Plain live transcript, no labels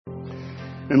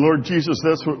And Lord Jesus,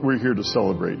 that's what we're here to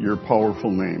celebrate, your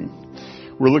powerful name.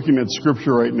 We're looking at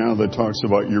scripture right now that talks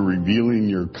about you revealing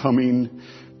your coming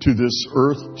to this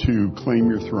earth to claim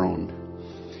your throne.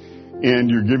 And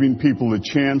you're giving people a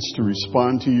chance to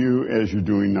respond to you as you're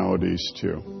doing nowadays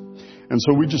too. And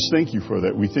so we just thank you for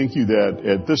that. We thank you that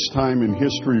at this time in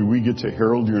history, we get to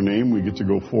herald your name. We get to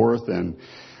go forth and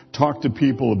talk to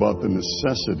people about the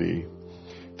necessity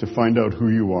to find out who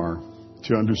you are,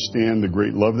 to understand the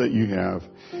great love that you have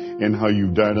and how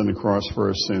you've died on the cross for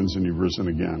our sins and you've risen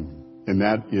again. And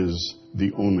that is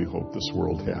the only hope this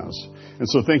world has. And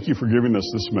so thank you for giving us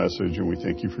this message, and we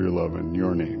thank you for your love in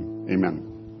your name.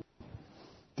 Amen.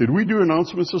 Did we do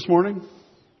announcements this morning?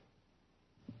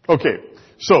 Okay.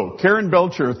 So Karen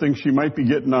Belcher thinks she might be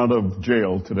getting out of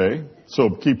jail today. So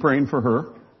keep praying for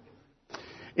her.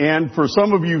 And for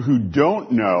some of you who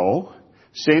don't know,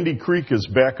 Sandy Creek is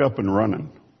back up and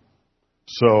running.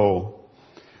 So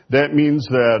that means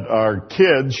that our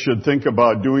kids should think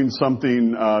about doing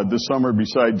something this summer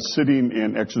besides sitting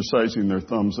and exercising their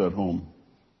thumbs at home,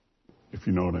 if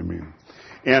you know what I mean.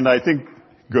 And I think,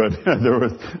 good,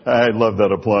 I love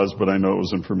that applause, but I know it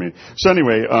wasn't for me. So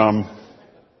anyway,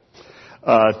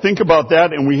 think about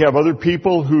that, and we have other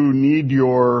people who need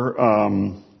your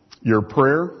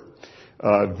prayer,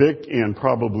 Vic and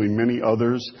probably many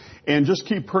others. And just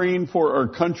keep praying for our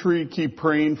country. Keep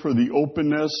praying for the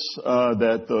openness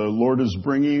that the Lord is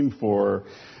bringing for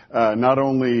not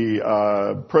only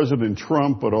President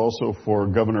Trump, but also for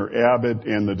Governor Abbott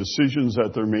and the decisions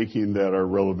that they're making that are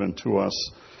relevant to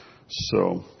us.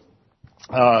 So,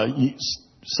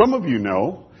 some of you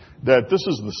know that this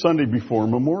is the Sunday before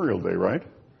Memorial Day, right?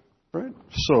 Right?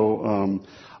 So,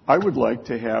 I would like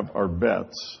to have our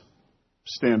vets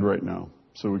stand right now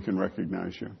so we can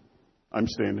recognize you. I'm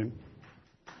standing.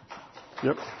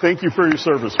 Yep. Thank you for your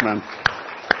service, man.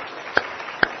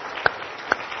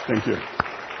 Thank you.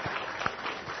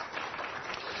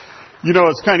 You know,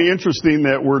 it's kind of interesting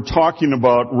that we're talking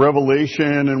about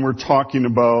Revelation and we're talking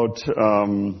about,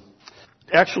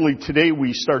 actually today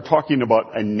we start talking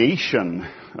about a nation.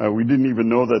 We didn't even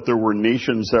know that there were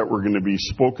nations that were going to be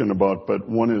spoken about, but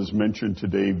one is mentioned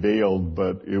today, veiled,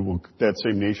 but that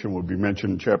same nation will be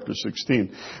mentioned in chapter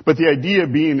 16. But the idea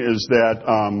being is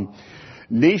that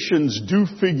nations do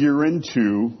figure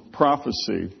into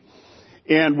prophecy.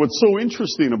 And what's so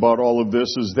interesting about all of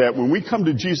this is that when we come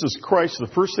to Jesus Christ, the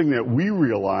first thing that we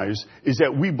realize is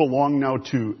that we belong now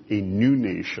to a new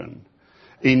nation.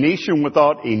 A nation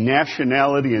without a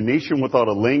nationality, a nation without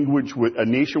a language, a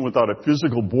nation without a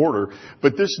physical border.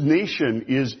 But this nation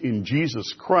is in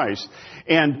Jesus Christ.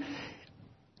 And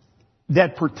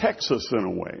that protects us in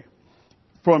a way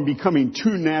from becoming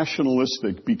too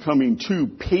nationalistic, becoming too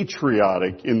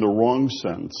patriotic in the wrong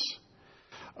sense.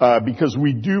 Because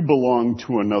we do belong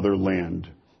to another land.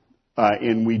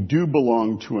 And we do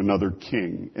belong to another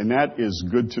king. And that is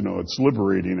good to know. It's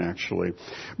liberating, actually.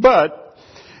 But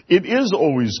it is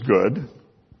always good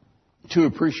to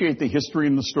appreciate the history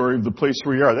and the story of the place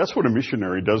where you are. That's what a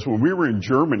missionary does. When we were in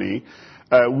Germany,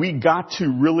 we got to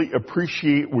really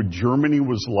appreciate what Germany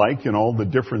was like and all the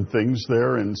different things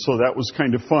there. And so that was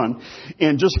kind of fun.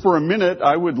 And just for a minute,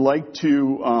 I would like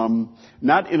to,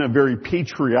 not in a very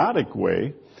patriotic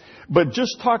way, but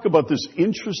just talk about this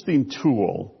interesting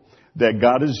tool that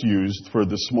God has used for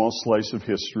the small slice of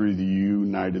history, the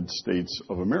United States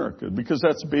of America, because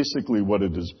that's basically what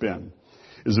it has been,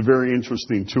 is a very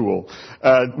interesting tool.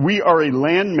 We are a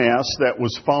landmass that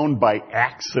was found by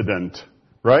accident,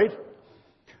 right?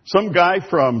 Some guy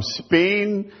from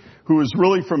Spain who was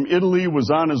really from Italy was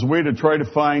on his way to try to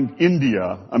find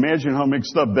India. Imagine how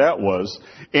mixed up that was.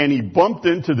 And he bumped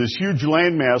into this huge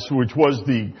landmass, which was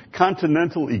the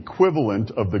continental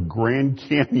equivalent of the Grand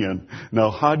Canyon. Now,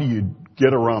 how do you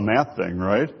get around that thing,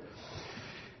 right?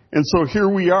 And so here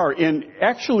we are. And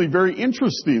actually, very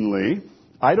interestingly,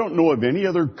 I don't know of any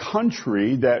other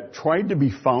country that tried to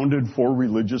be founded for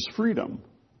religious freedom.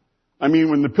 I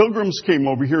mean, when the Pilgrims came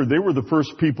over here, they were the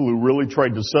first people who really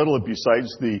tried to settle it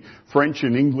besides the French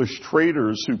and English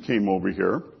traders who came over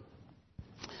here.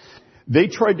 They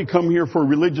tried to come here for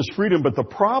religious freedom, but the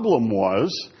problem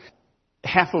was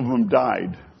half of them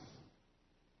died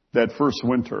that first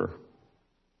winter,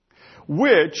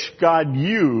 which God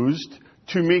used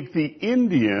to make the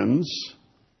Indians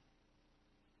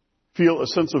feel a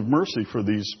sense of mercy for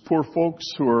these poor folks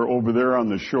who are over there on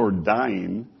the shore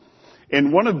dying.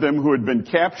 And one of them, who had been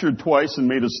captured twice and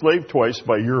made a slave twice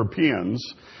by Europeans,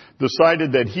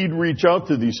 decided that he'd reach out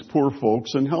to these poor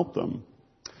folks and help them.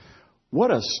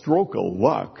 What a stroke of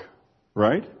luck,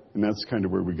 right? And that's kind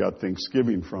of where we got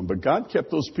Thanksgiving from. But God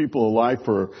kept those people alive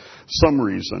for some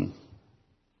reason.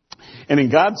 And in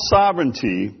God's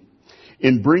sovereignty,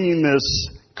 in bringing this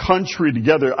country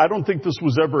together, I don't think this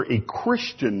was ever a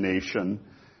Christian nation,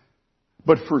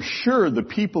 but for sure the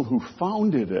people who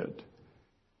founded it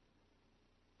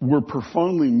were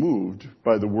profoundly moved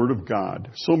by the Word of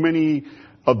God. So many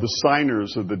of the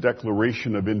signers of the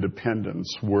Declaration of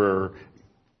Independence were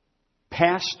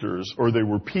pastors, or they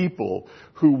were people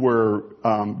who were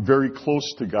very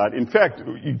close to God. In fact,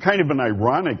 kind of an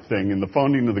ironic thing in the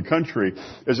founding of the country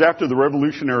is after the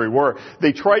Revolutionary War,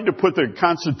 they tried to put the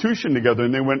Constitution together,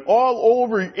 and they went all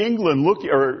over England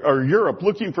or Europe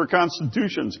looking for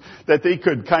constitutions that they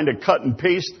could kind of cut and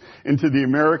paste into the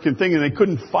American thing, and they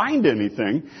couldn't find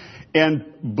anything.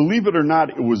 And believe it or not,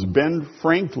 it was Ben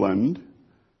Franklin,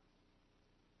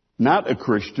 not a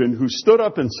Christian, who stood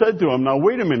up and said to him, now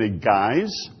wait a minute,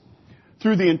 guys.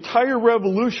 Through the entire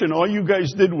revolution, all you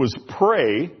guys did was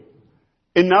pray,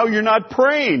 and now you're not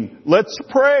praying. Let's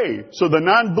pray. So the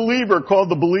non-believer called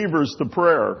the believers to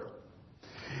prayer.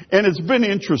 And it's been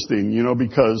interesting,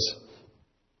 because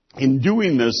in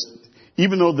doing this,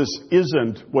 even though this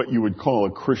isn't what you would call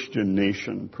a Christian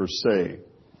nation per se,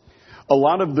 a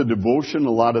lot of the devotion,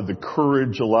 a lot of the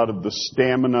courage, a lot of the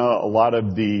stamina, a lot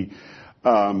of the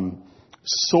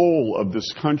soul of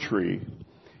this country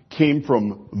came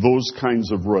from those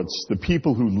kinds of roots. The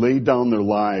people who laid down their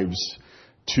lives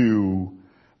to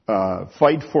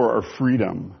fight for our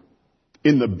freedom.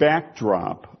 In the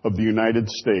backdrop of the United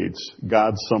States,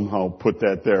 God somehow put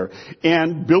that there.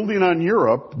 And building on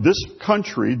Europe, this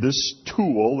country, this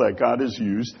tool that God has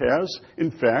used, has, in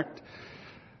fact,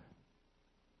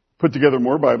 put together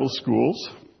more Bible schools,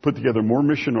 put together more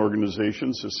mission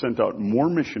organizations, has sent out more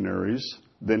missionaries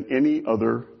than any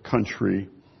other country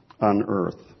on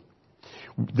earth.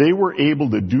 They were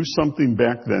able to do something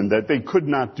back then that they could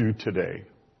not do today.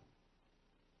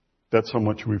 That's how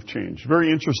much we've changed.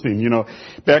 Very interesting.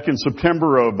 Back in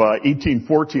September of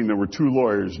 1814, there were two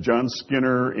lawyers, John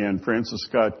Skinner and Francis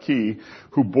Scott Key,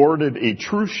 who boarded a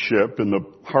truce ship in the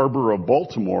harbor of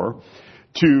Baltimore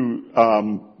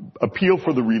to appeal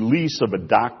for the release of a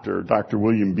doctor, Dr.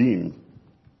 William Bean.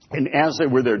 And as they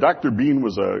were there, Dr. Bean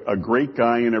was a great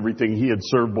guy and everything. He had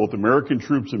served both American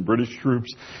troops and British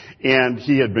troops, and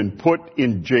he had been put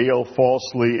in jail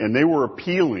falsely, and they were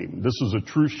appealing. This was a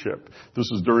truce ship. This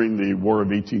was during the War of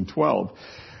 1812.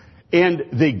 And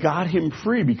they got him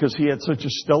free because he had such a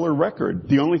stellar record.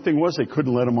 The only thing was they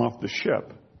couldn't let him off the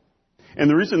ship. And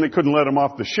the reason they couldn't let him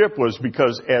off the ship was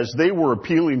because as they were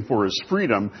appealing for his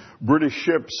freedom, British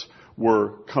ships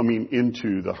were coming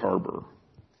into the harbor.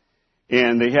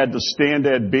 And they had to stand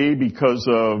at bay because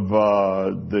of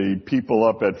the people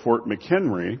up at Fort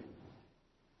McHenry.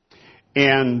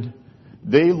 And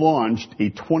they launched a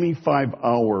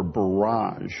 25-hour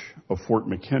barrage of Fort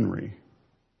McHenry.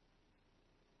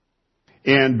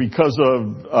 And because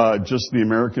of just the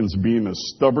Americans being as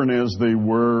stubborn as they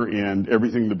were and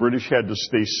everything, the British had to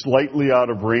stay slightly out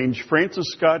of range.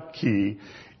 Francis Scott Key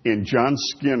and John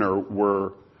Skinner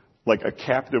were like a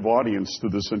captive audience to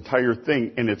this entire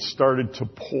thing, and it started to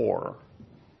pour.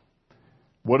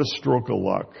 What a stroke of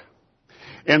luck.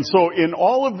 And so in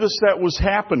all of this that was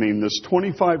happening, this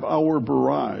 25-hour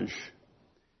barrage,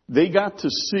 they got to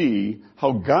see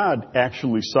how God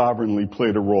actually sovereignly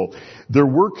played a role. There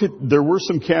were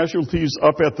some casualties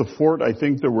up at the fort. I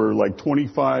think there were like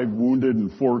 25 wounded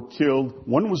and 4 killed.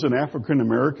 One was an African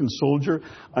American soldier.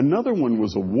 Another one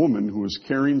was a woman who was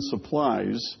carrying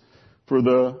supplies for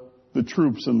the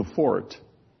troops in the fort.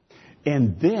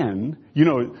 And then,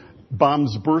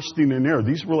 bombs bursting in air.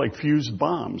 These were like fused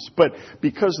bombs. But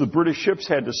because the British ships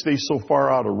had to stay so far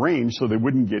out of range so they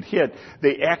wouldn't get hit,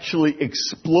 they actually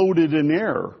exploded in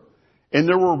air. And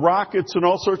there were rockets and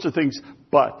all sorts of things.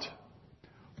 But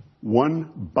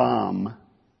one bomb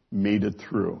made it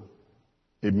through.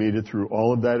 It made it through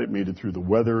all of that. It made it through the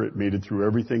weather. It made it through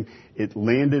everything. It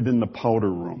landed in the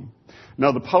powder room.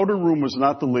 Now, the powder room was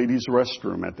not the ladies'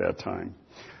 restroom at that time.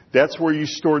 That's where you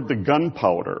stored the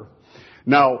gunpowder.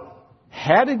 Now,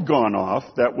 had it gone off,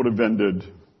 that would have ended,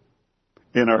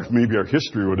 maybe our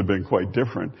history would have been quite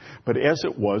different. But as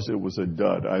it was a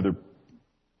dud, either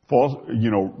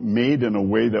made in a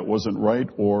way that wasn't right,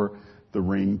 or the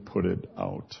rain put it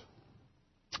out.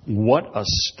 What a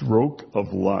stroke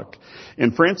of luck.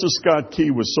 And Francis Scott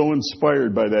Key was so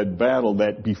inspired by that battle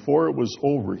that before it was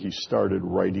over, he started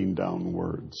writing down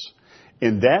words.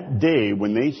 And that day,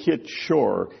 when they hit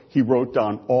shore, he wrote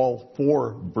down all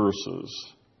 4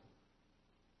 verses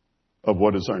of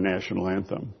what is our national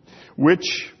anthem. Which,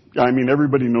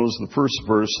 everybody knows the first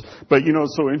verse. But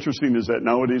what's so interesting is that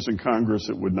nowadays in Congress,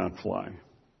 it would not fly.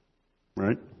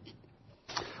 Right?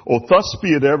 Oh, thus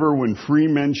be it ever when free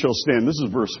men shall stand. This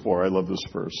is verse 4. I love this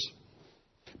verse.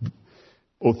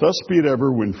 Oh, thus be it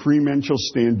ever when free men shall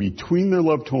stand between their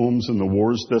loved homes and the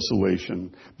war's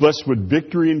desolation. Blessed with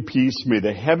victory and peace, may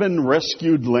the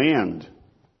heaven-rescued land,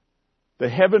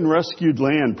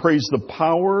 praise the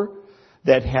power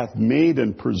that hath made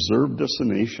and preserved us a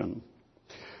nation.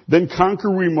 Then conquer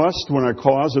we must when our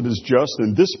cause it is just,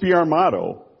 and this be our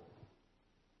motto: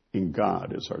 in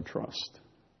God is our trust.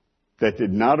 That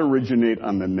did not originate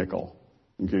on the nickel,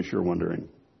 in case you're wondering.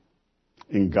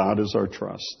 In God is our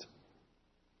trust.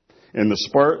 And the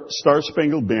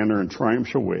star-spangled banner in triumph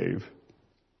shall wave,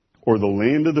 or the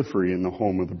land of the free and the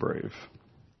home of the brave.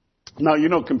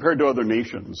 Now, compared to other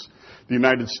nations, the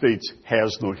United States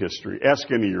has no history.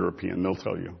 Ask any European, they'll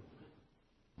tell you.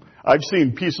 I've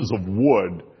seen pieces of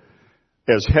wood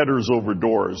as headers over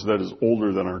doors that is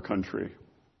older than our country.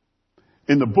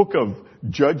 In the book of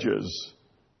Judges,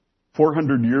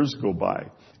 400 years go by.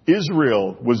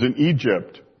 Israel was in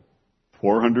Egypt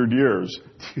 400 years.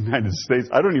 The United States,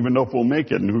 I don't even know if we'll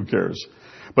make it, and who cares.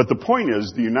 But the point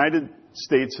is, the United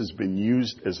States has been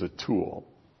used as a tool,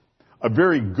 a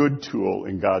very good tool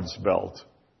in God's belt.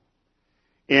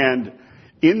 And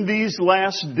in these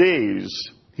last days,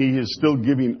 He is still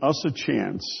giving us a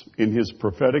chance in His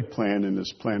prophetic plan and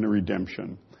His plan of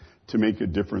redemption to make a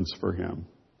difference for Him.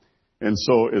 And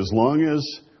so as long as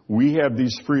we have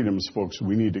these freedoms, folks,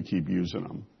 we need to keep using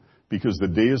them. Because the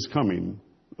day is coming,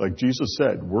 like Jesus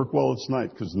said, work while it's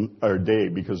night,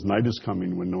 because night is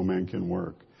coming when no man can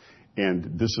work.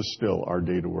 And this is still our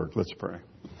day to work. Let's pray.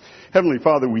 Heavenly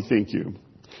Father, we thank you.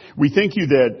 We thank you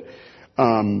that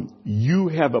you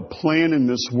have a plan in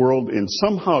this world, and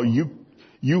somehow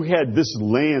you had this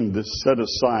land set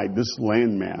aside, this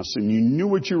landmass, and you knew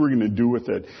what you were going to do with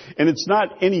it. And it's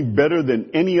not any better than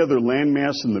any other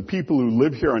landmass, and the people who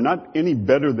live here are not any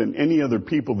better than any other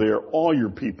people. They are all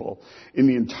your people in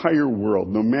the entire world,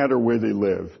 no matter where they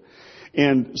live.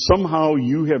 And somehow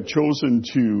you have chosen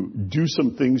to do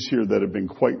some things here that have been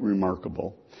quite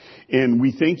remarkable. And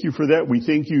we thank you for that. We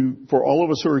thank you for all of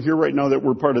us who are here right now that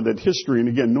we're part of that history. And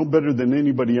again, no better than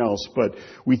anybody else. But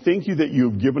we thank you that you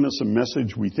have given us a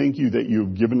message. We thank you that you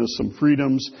have given us some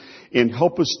freedoms. And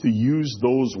help us to use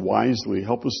those wisely.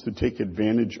 Help us to take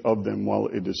advantage of them while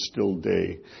it is still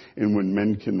day and when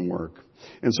men can work.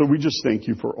 And so we just thank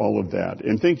you for all of that.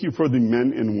 And thank you for the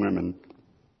men and women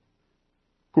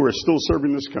who are still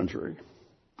serving this country,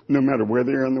 no matter where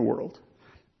they are in the world.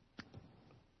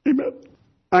 Amen.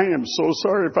 I am so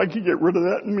sorry. If I could get rid of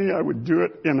that in me, I would do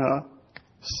it in a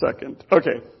second.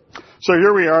 Okay. So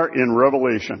here we are in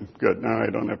Revelation. Good. Now I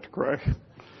don't have to cry.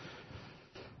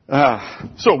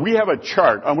 So we have a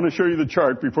chart. I want to show you the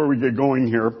chart before we get going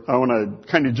here. I want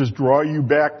to kind of just draw you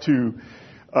back to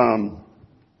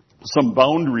some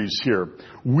boundaries here.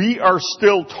 We are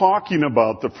still talking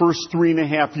about the first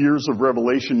 3.5 years of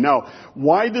Revelation. Now,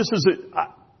 why this is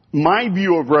my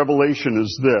view of Revelation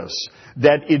is this,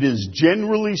 that it is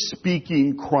generally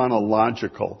speaking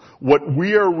chronological. What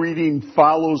we are reading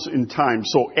follows in time.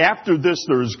 So after this,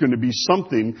 there is going to be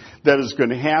something that is going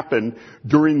to happen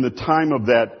during the time of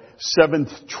that seventh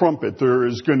trumpet. There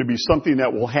is going to be something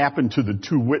that will happen to the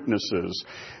two witnesses.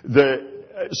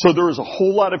 So there is a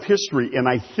whole lot of history, and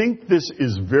I think this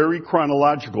is very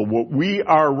chronological. What we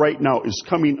are right now is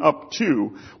coming up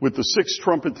to, with the sixth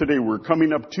trumpet today, we're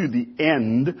coming up to the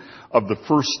end of the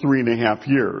first 3.5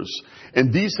 years.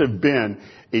 And these have been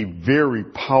a very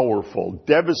powerful,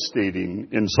 devastating,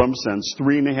 in some sense,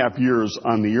 3.5 years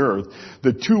on the earth.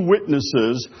 The two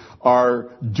witnesses are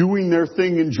doing their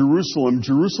thing in Jerusalem.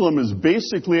 Jerusalem is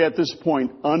basically at this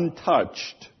point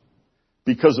untouched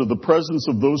because of the presence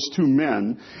of those two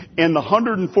men. And the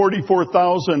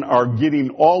 144,000 are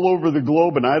getting all over the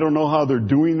globe, and I don't know how they're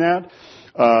doing that.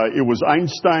 It was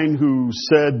Einstein who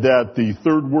said that the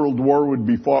Third World War would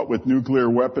be fought with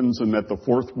nuclear weapons and that the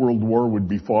Fourth World War would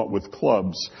be fought with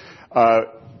clubs.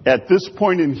 At this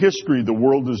point in history, the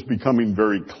world is becoming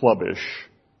very clubbish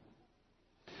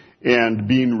and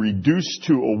being reduced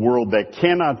to a world that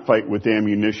cannot fight with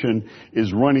ammunition,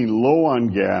 is running low on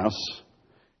gas,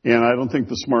 and I don't think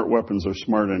the smart weapons are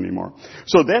smart anymore.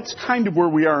 So that's kind of where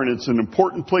we are, and it's an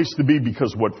important place to be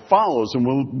because what follows, and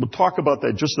we'll talk about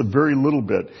that just a very little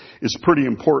bit, is pretty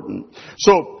important.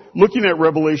 So looking at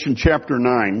Revelation chapter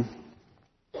 9,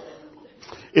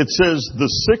 it says the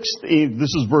sixth angel,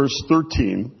 this is verse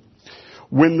 13,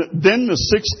 then the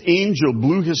sixth angel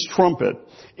blew his trumpet,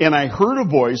 and I heard a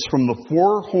voice from the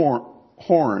four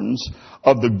horns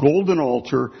of the golden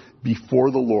altar before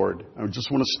the Lord. I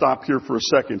just want to stop here for a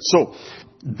second. So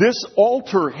this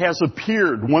altar has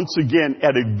appeared once again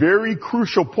at a very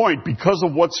crucial point because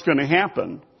of what's going to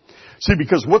happen. See,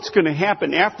 because what's going to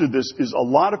happen after this is a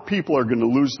lot of people are going to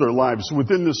lose their lives.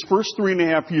 Within this first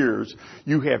 3.5 years,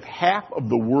 you have half of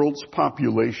the world's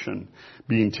population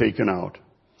being taken out.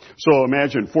 So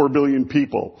imagine 4 billion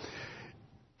people.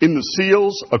 In the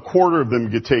seals, 1/4 of them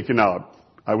get taken out.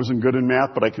 I wasn't good in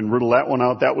math, but I can riddle that one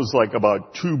out. That was like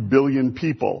about 2 billion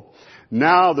people.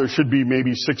 Now there should be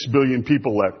maybe 6 billion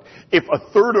people left. If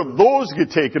 1/3 of those get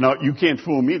taken out, you can't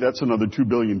fool me. That's another 2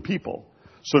 billion people.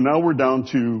 So now we're down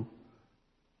to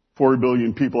 4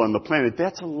 billion people on the planet.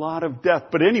 That's a lot of death.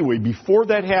 But anyway, before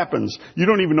that happens, you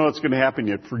don't even know what's going to happen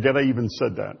yet. Forget I even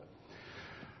said that.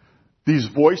 These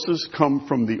voices come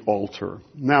from the altar.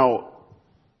 Now,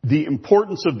 the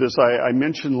importance of this, I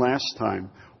mentioned last time.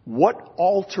 What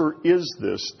altar is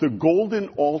this? The golden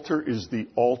altar is the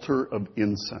altar of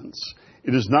incense.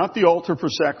 It is not the altar for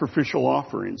sacrificial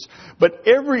offerings. But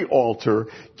every altar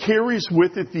carries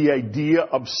with it the idea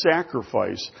of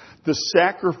sacrifice. The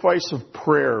sacrifice of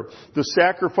prayer. The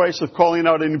sacrifice of calling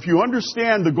out. And if you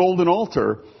understand the golden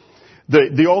altar,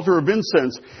 the altar of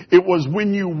incense, it was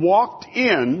when you walked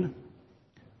in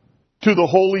to the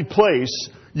holy place,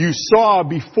 you saw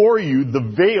before you the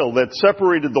veil that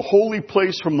separated the holy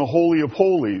place from the Holy of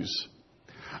Holies.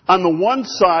 On the one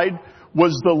side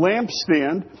was the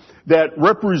lampstand that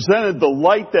represented the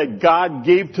light that God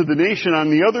gave to the nation.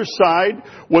 On the other side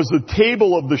was the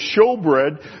table of the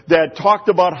showbread that talked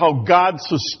about how God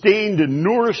sustained and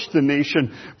nourished the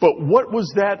nation. But what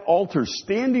was that altar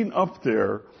standing up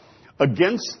there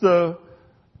against the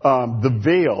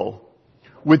veil,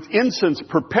 with incense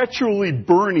perpetually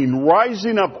burning,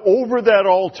 rising up over that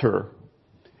altar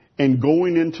and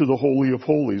going into the Holy of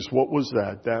Holies? What was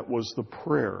that? That was the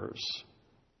prayers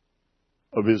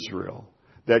of Israel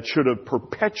that should have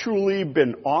perpetually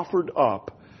been offered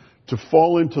up to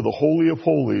fall into the Holy of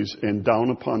Holies and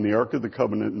down upon the Ark of the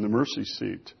Covenant and the mercy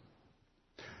seat.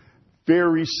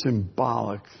 Very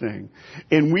symbolic thing.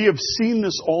 And we have seen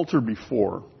this altar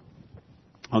before.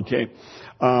 Okay.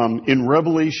 In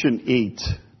Revelation 8,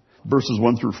 verses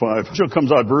 1 through 5, angel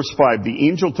comes out, verse 5, the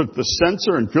angel took the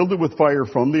censer and filled it with fire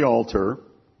from the altar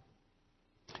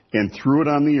and threw it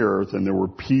on the earth, and there were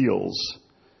peals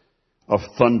of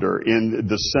thunder. And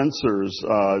the censers,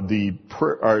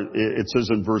 it says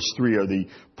in verse 3, are the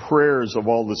prayers of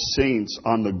all the saints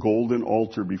on the golden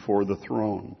altar before the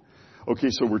throne. Okay,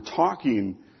 so we're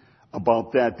talking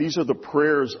about that. These are the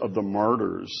prayers of the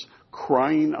martyrs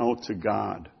crying out to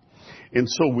God. And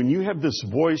so when you have this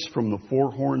voice from the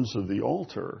 4 horns of the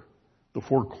altar, the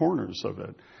 4 corners of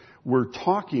it, we're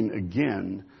talking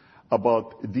again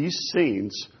about these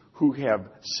saints who have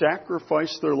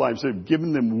sacrificed their lives. They've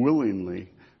given them willingly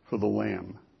for the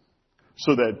Lamb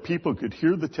so that people could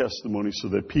hear the testimony, so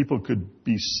that people could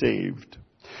be saved.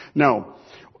 Now,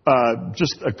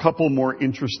 just a couple more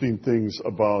interesting things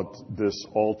about this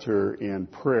altar and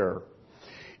prayer.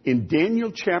 In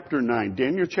Daniel chapter 9,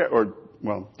 Daniel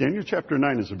chapter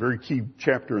 9 is a very key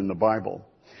chapter in the Bible.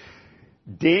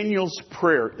 Daniel's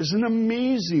prayer is an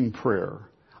amazing prayer.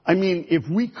 I mean, if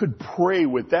we could pray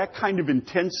with that kind of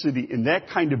intensity and that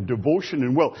kind of devotion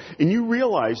and will, and you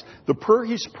realize the prayer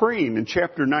he's praying in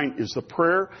chapter 9 is the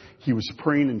prayer he was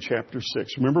praying in chapter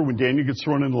 6. Remember when Daniel gets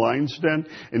thrown in the lion's den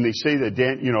and they say that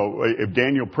if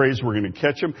Daniel prays, we're going to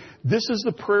catch him? This is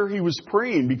the prayer he was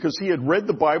praying because he had read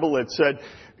the Bible that said,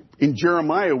 in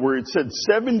Jeremiah, where it said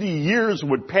 70 years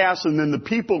would pass and then the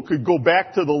people could go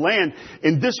back to the land.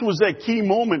 And this was that key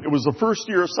moment. It was the first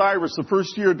year of Cyrus, the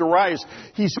first year of Darius.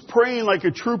 He's praying like a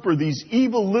trooper. These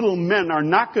evil little men are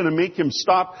not going to make him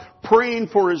stop praying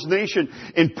for his nation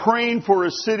and praying for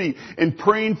his city and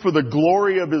praying for the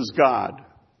glory of his God.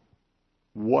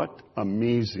 What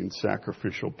amazing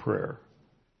sacrificial prayer.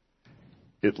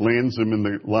 It lands him in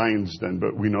the lion's den,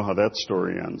 but we know how that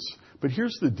story ends. But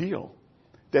here's the deal.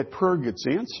 That prayer gets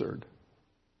answered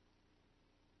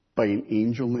by an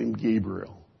angel named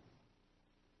Gabriel.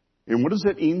 And what does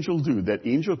that angel do? That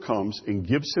angel comes and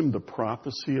gives him the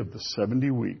prophecy of the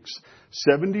 70 weeks.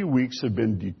 70 weeks have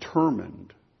been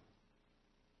determined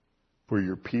for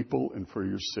your people and for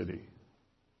your city.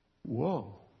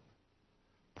 Whoa.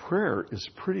 Prayer is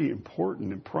pretty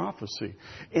important in prophecy.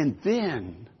 And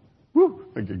then,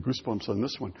 I get goosebumps on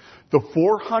this one. The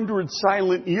 400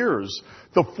 silent years.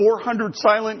 The 400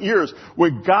 silent years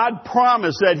where God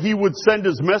promised that He would send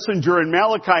His messenger in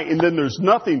Malachi, and then there's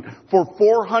nothing for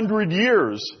 400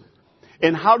 years.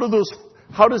 And how does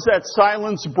that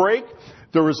silence break?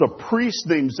 There is a priest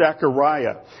named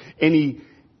Zechariah, and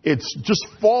it's just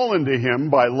fallen to him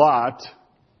by lot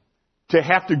to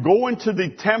have to go into the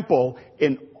temple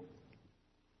and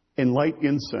light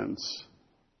incense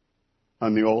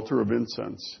on the altar of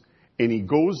incense. And he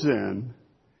goes in,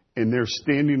 and And there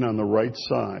standing on the right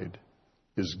side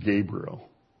is Gabriel,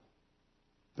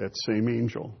 that same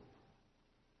angel.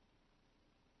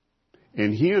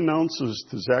 And he announces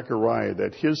to Zechariah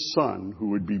that his son, who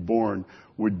would be born,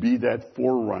 would be that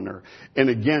forerunner. And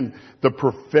again, the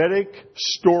prophetic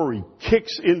story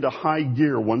kicks into high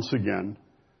gear once again.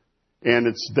 And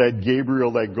it's that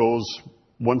Gabriel that goes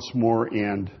once more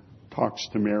and talks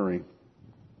to Mary.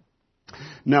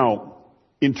 Now,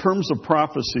 in terms of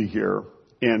prophecy here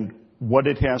and what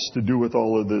it has to do with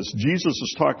all of this, Jesus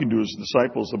is talking to his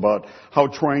disciples about how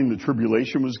trying the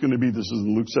tribulation was going to be. This is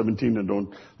in Luke 17, and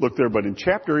don't look there. But in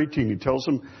chapter 18, he tells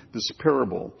them this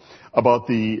parable about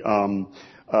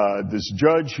this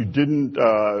judge who didn't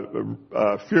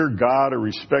fear God or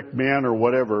respect man or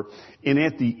whatever. And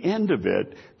at the end of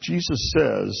it, Jesus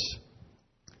says,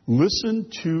 listen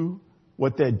to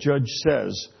what that judge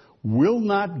says. Will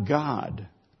not God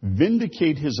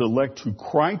vindicate his elect who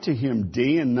cry to him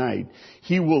day and night?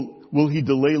 Will he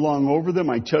delay long over them?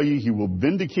 I tell you, he will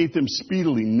vindicate them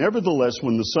speedily. Nevertheless,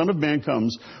 when the Son of Man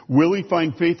comes, will he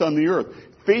find faith on the earth?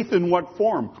 Faith in what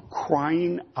form?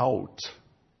 Crying out.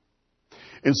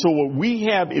 And so what we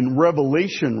have in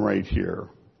Revelation right here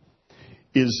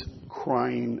is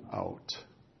crying out.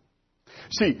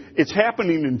 See, it's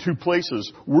happening in two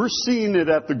places. We're seeing it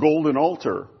at the golden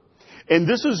altar. And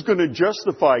this is going to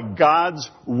justify God's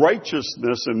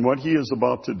righteousness in what he is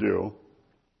about to do,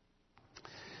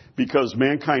 because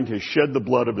mankind has shed the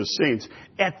blood of his saints.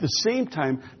 At the same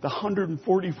time, the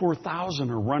 144,000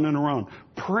 are running around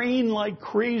praying like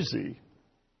crazy.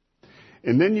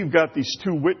 And then you've got these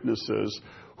two witnesses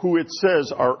who it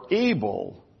says are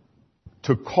able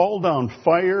to call down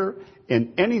fire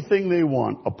and anything they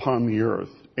want upon the earth.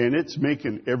 And it's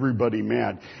making everybody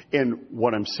mad. And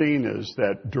what I'm saying is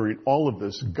that during all of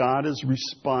this, God is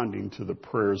responding to the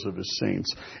prayers of his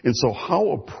saints. And so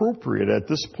how appropriate at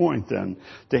this point then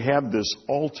to have this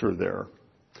altar there.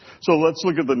 So let's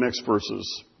look at the next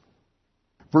verses.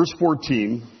 Verse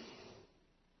 14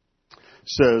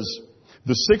 says,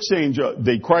 the sixth angel,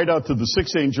 they cried out to the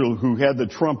sixth angel who had the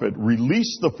trumpet,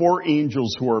 release the four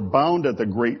angels who are bound at the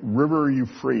great river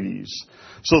Euphrates.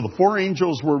 So the four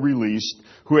angels were released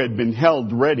who had been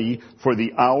held ready for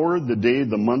the hour, the day,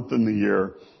 the month, and the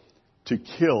year to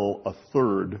kill a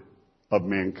third of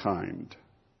mankind.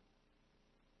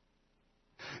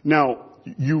 Now,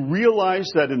 you realize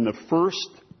that in the first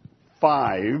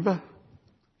 5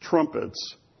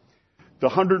 trumpets, the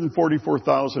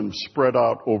 144,000 spread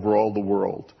out over all the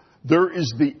world. There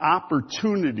is the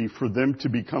opportunity for them to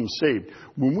become saved.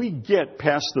 When we get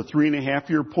past the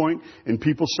 3.5-year point and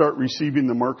people start receiving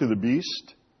the mark of the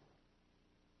beast,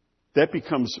 that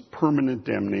becomes permanent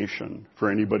damnation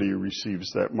for anybody who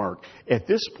receives that mark. At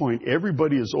this point,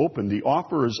 everybody is open. The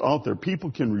offer is out there.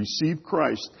 People can receive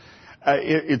Christ.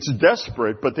 It's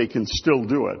desperate, but they can still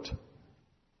do it.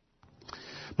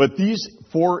 But these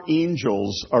 4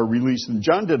 angels are released. And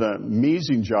John did an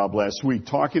amazing job last week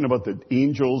talking about the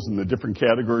angels and the different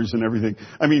categories and everything.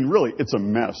 I mean, really, it's a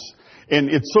mess. And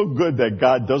it's so good that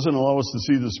God doesn't allow us to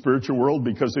see the spiritual world,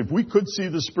 because if we could see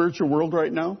the spiritual world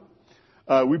right now,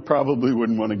 we probably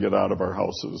wouldn't want to get out of our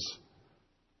houses,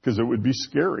 because it would be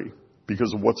scary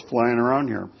because of what's flying around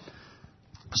here.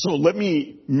 So let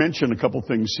me mention a couple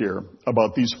things here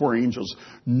about these 4 angels.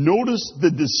 Notice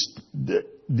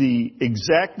the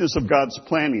exactness of God's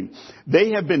planning.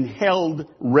 They have been held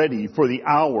ready for the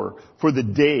hour, for the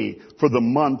day, for the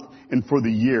month, and for the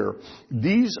year.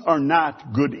 These are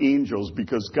not good angels,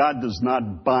 because God does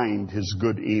not bind his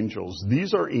good angels.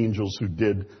 These are angels who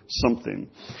did something.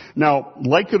 Now,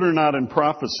 like it or not in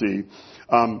prophecy,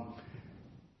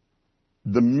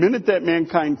 the minute that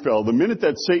mankind fell, the minute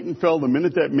that Satan fell, the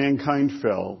minute that mankind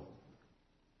fell,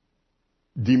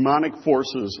 demonic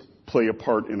forces play a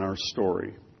part in our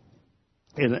story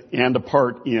and a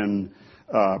part in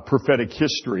prophetic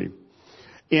history.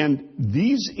 And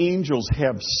these angels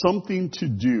have something to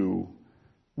do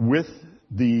with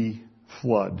the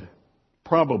flood.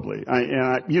 Probably.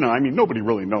 Nobody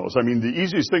really knows. I mean, the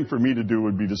easiest thing for me to do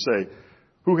would be to say,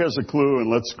 who has a clue,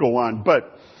 and let's go on.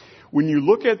 But when you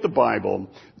look at the Bible,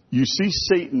 you see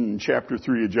Satan in chapter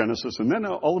 3 of Genesis, and then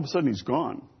all of a sudden he's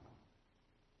gone.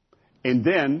 And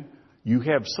then you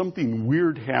have something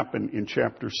weird happen in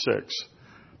chapter 6.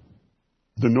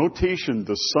 The notation,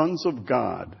 the sons of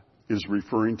God, is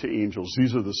referring to angels.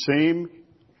 These are the same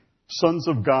sons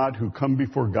of God who come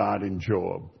before God in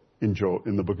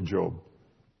the book of Job.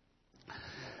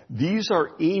 These are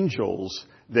angels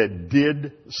that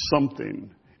did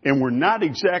something. And we're not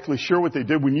exactly sure what they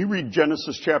did. When you read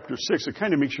Genesis chapter 6, it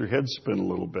kind of makes your head spin a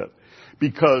little bit,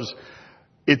 because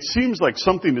it seems like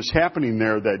something is happening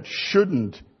there that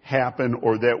shouldn't happen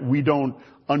or that we don't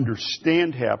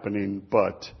understand happening,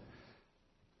 but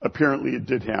apparently it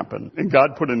did happen. And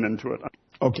God put an end to it.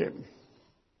 Okay.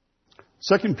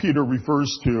 2 Peter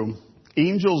refers to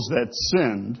angels that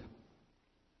sinned.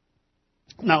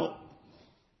 Now,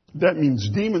 that means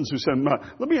demons who sin.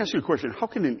 Let me ask you a question. How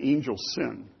can an angel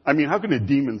sin? I mean, how can a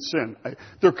demon sin?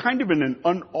 They're kind of in an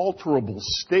unalterable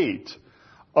state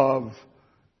of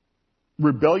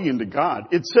rebellion to God.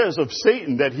 It says of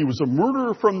Satan that he was a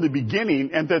murderer from the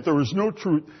beginning and that there was no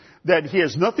truth, that he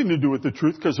has nothing to do with the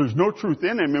truth because there's no truth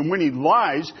in him. And when he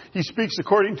lies, he speaks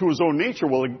according to his own nature.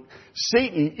 Well,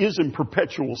 Satan is in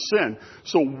perpetual sin.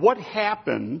 So what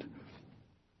happened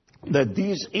that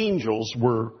these angels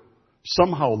were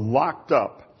somehow locked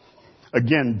up?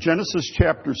 Again, Genesis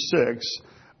chapter 6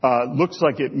 looks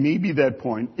like it may be that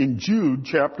point. In Jude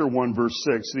chapter 1 verse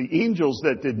 6, the angels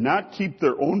that did not keep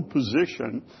their own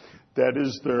position, that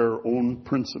is their own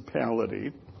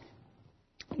principality,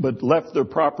 but left their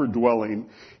proper dwelling,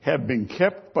 have been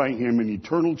kept by him in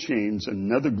eternal chains and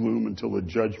nether gloom until the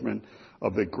judgment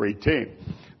of the great day.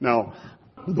 Now,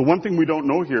 the one thing we don't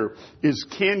know here is,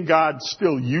 can God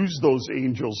still use those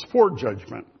angels for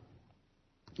judgment?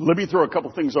 Let me throw a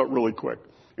couple things out really quick.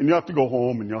 And you'll have to go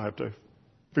home and you'll have to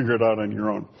figure it out on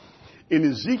your own. In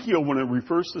Ezekiel, when it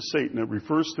refers to Satan, it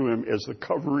refers to him as the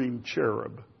covering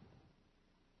cherub.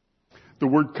 The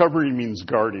word covering means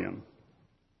guardian.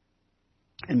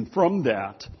 And from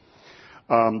that,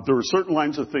 there are certain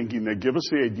lines of thinking that give us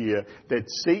the idea that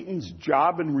Satan's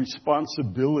job and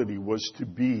responsibility was to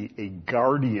be a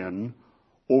guardian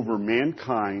over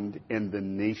mankind and the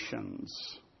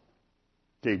nations.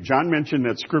 Okay, John mentioned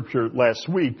that scripture last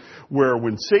week where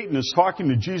when Satan is talking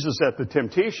to Jesus at the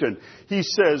temptation, he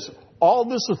says, all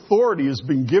this authority has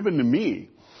been given to me.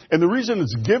 And the reason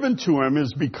it's given to him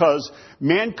is because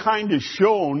mankind has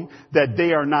shown that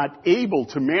they are not able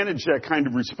to manage that kind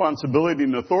of responsibility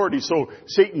and authority. So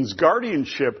Satan's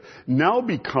guardianship now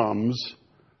becomes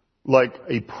like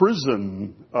a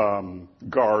prison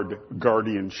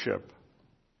guardianship.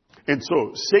 And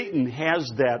so Satan has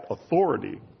that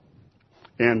authority.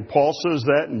 And Paul says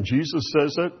that, and Jesus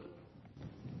says it.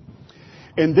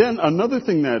 And then another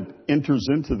thing that enters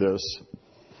into this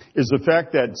is the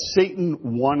fact that Satan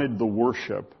wanted the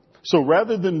worship. So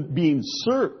rather than being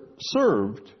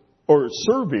served or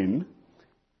serving,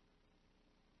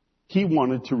 he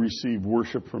wanted to receive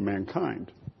worship from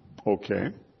mankind.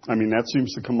 Okay. I mean, that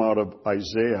seems to come out of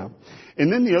Isaiah.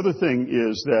 And then the other thing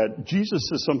is that Jesus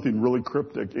says something really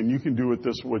cryptic, and you can do with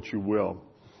this what you will.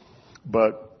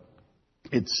 But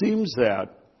it seems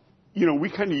that, we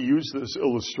kind of use this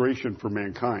illustration for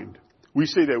mankind. We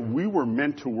say that we were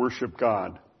meant to worship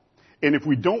God. And if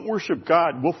we don't worship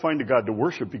God, we'll find a God to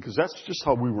worship because that's just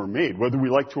how we were made. Whether we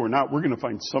like to or not, we're going to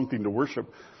find something to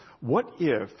worship. What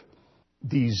if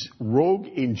these rogue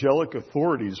angelic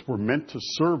authorities were meant to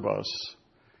serve us,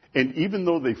 and even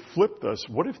though they flipped us,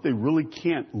 what if they really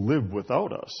can't live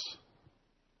without us?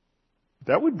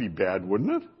 That would be bad,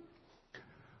 wouldn't it?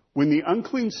 When the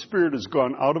unclean spirit has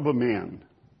gone out of a man,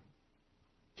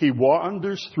 he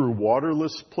wanders through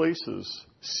waterless places,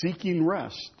 seeking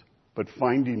rest, but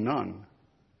finding none.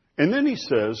 And then he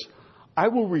says, I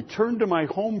will return to my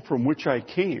home from which I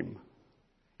came.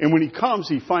 And when he comes,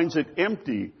 he finds it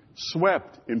empty,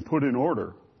 swept, and put in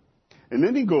order. And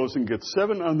then he goes and gets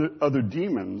 7 other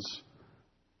demons,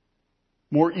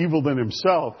 more evil than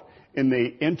himself, and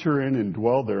they enter in and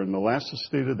dwell there. And the last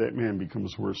estate of that man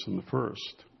becomes worse than the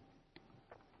first.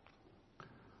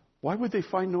 Why would they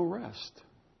find no rest?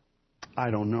 I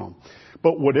don't know.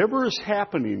 But whatever is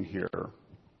happening here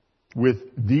with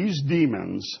these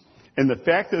demons and the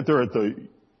fact that they're at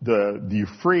the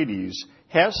Euphrates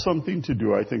has something to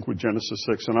do, I think, with Genesis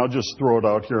 6. And I'll just throw it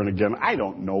out here. And again, I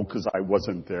don't know because I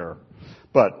wasn't there.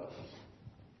 But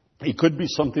it could be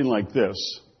something like this.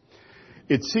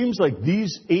 It seems like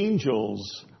these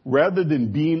angels, rather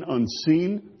than being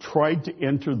unseen, tried to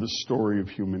enter the story of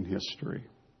human history.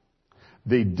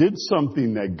 They did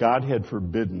something that God had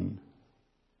forbidden.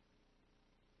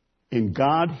 And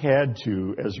God had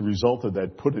to, as a result of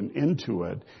that, put an end to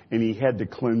it. And he had to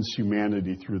cleanse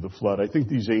humanity through the flood. I think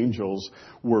these angels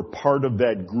were part of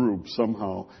that group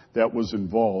somehow that was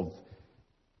involved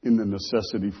in the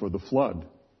necessity for the flood.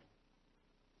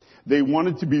 They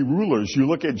wanted to be rulers. You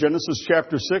look at Genesis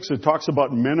chapter 6, it talks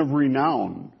about men of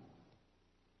renown.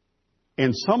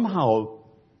 And somehow,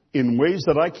 in ways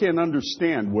that I can't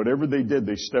understand, whatever they did,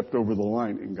 they stepped over the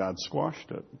line and God squashed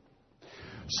it.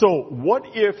 So what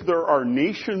if there are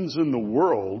nations in the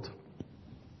world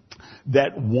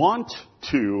that want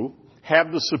to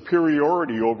have the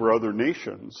superiority over other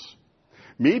nations?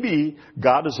 maybe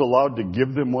God is allowed to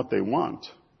give them what they want.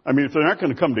 I mean, if they're not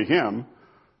going to come to Him,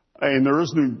 and there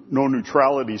is no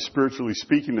neutrality spiritually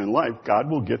speaking in life, God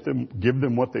will give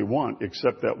them what they want,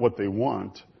 except that what they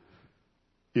want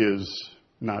is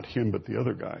not Him but the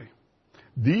other guy.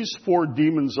 These 4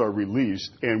 demons are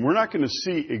released, and we're not going to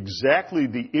see exactly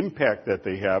the impact that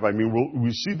they have. I mean,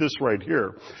 we see this right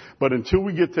here. But until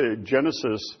we get to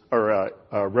Genesis, or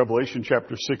Revelation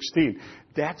chapter 16,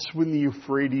 that's when the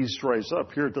Euphrates dries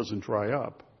up. Here it doesn't dry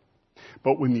up.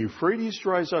 But when the Euphrates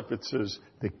dries up, it says,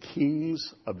 the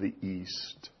kings of the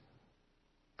east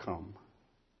come.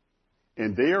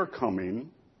 And they are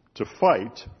coming to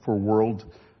fight for world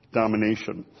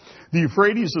domination. The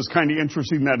Euphrates is kind of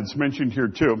interesting that it's mentioned here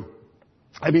too.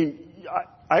 I mean,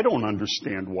 I don't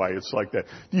understand why it's like that.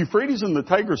 The Euphrates and the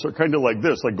Tigris are kind of like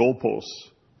this, like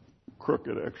goalposts.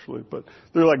 Crooked, actually, but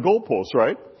they're like goalposts,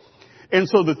 right? And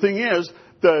so the thing is,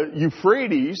 the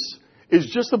Euphrates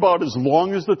is just about as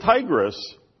long as the Tigris.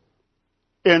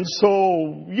 And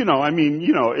so,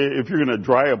 if you're going to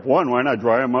dry up one, why not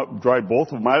dry both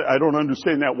of them? I don't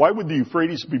understand that. Why would the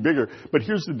Euphrates be bigger? But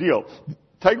here's the deal.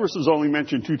 Tigris is only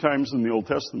mentioned 2 times in the Old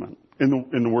Testament, in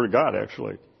the Word of God,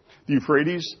 actually. The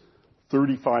Euphrates,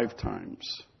 35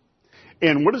 times.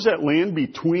 And what is that land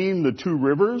between the 2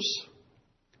 rivers?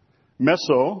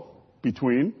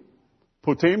 Between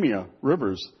Potamia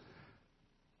rivers.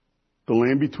 The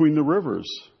land between the rivers.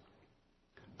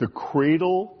 The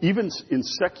cradle, even in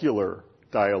secular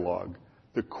dialogue,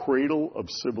 the cradle of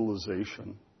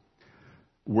civilization,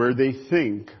 where they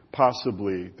think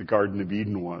possibly the Garden of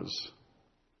Eden was,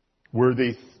 where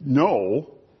they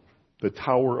know the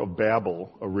Tower of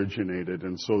Babel originated.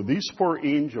 And so these 4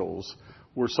 angels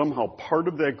were somehow part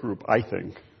of that group, I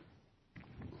think,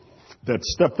 that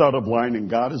stepped out of line, and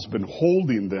God has been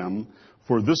holding them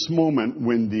for this moment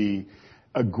when the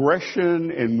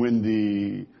aggression and when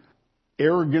the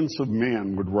arrogance of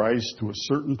man would rise to a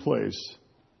certain place,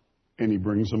 and He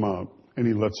brings them out and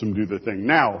He lets them do the thing.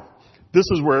 Now, this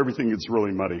is where everything gets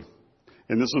really muddy,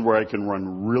 and this is where I can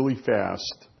run really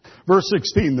fast. Verse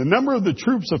 16, the number of the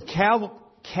troops of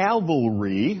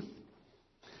cavalry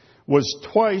was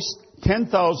twice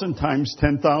 10,000 times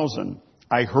 10,000.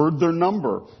 I heard their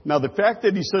number. Now, the fact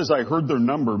that he says I heard their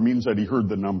number means that he heard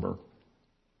the number.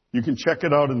 You can check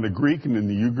it out in the Greek and in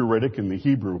the Ugaritic and the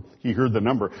Hebrew. He heard the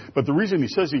number. But the reason he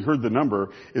says he heard the number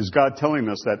is God telling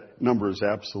us that number is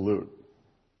absolute.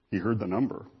 He heard the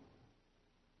number.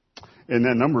 And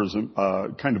that number is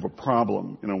kind of a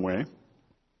problem in a way.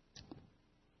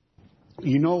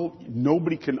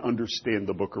 Nobody can understand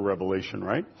the book of Revelation,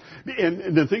 right?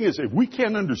 And the thing is, if we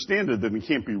can't understand it, then it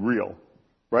can't be real.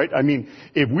 Right? I mean,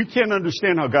 if we can't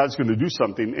understand how God's going to do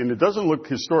something and it doesn't look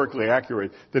historically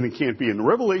accurate, then it can't be. And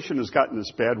Revelation has gotten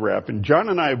this bad rap. And John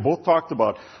and I have both talked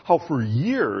about how for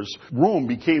years Rome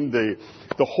became the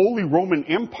Holy Roman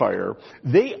Empire.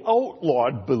 They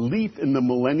outlawed belief in the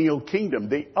millennial kingdom.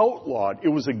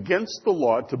 It was against the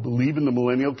law to believe in the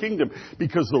millennial kingdom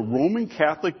because the Roman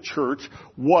Catholic Church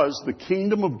was the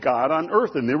kingdom of God on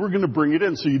earth, and they were going to bring it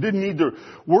in. So you didn't need to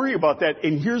worry about that.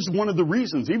 And here's one of the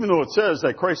reasons, even though it says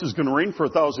that Christ is going to reign for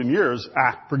 1,000 years.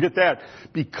 Forget that.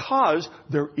 Because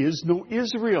there is no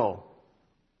Israel.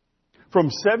 From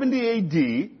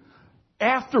 70 AD,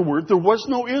 afterward, there was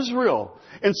no Israel.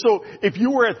 And so, if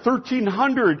you were at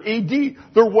 1300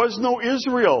 AD, there was no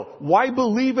Israel. Why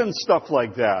believe in stuff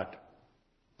like that?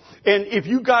 And if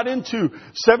you got into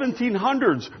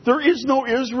 1700s, there is no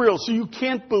Israel, so you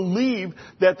can't believe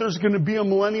that there's going to be a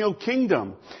millennial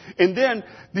kingdom. And then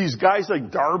these guys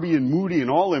like Darby and Moody and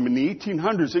all of them in the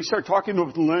 1800s, they start talking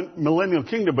about the millennial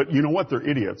kingdom, but you know what? They're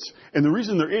idiots. And the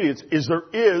reason they're idiots is there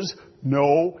is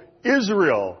no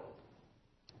Israel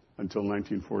until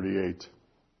 1948.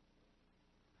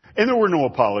 And there were no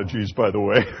apologies, by the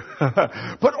way.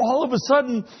 But all of a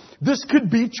sudden, this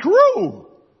could be true.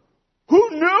 Who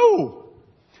knew?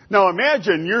 Now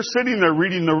imagine you're sitting there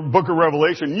reading the book of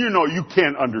Revelation. You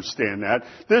can't understand that.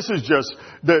 This is just,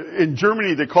 in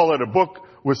Germany they call it a book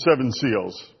with 7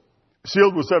 seals.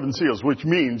 Sealed with 7 seals, which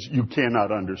means you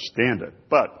cannot understand it.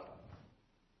 But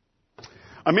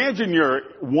imagine you're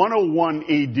 101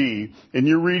 AD and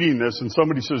you're reading this and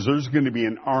somebody says there's going to be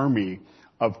an army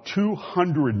of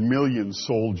 200 million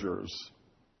soldiers.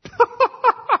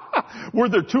 Were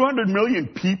there 200 million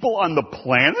people on the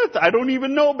planet? I don't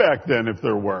even know back then if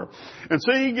there were. And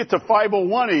say you get to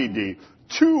 501 AD,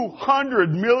 200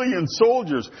 million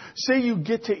soldiers. Say you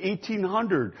get to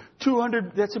 1800,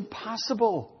 200, that's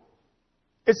impossible.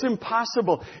 It's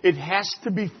impossible. It has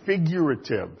to be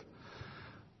figurative.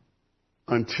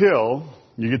 Until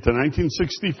you get to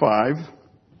 1965,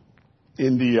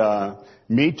 in the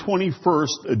May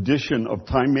 21st edition of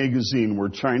Time magazine, where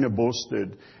China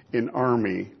boasted an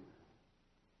army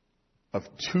of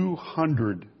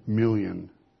 200 million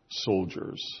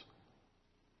soldiers.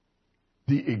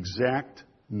 The exact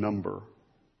number.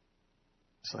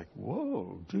 It's like,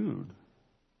 whoa, dude.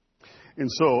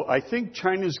 And so I think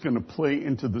China's going to play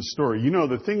into the story. You know,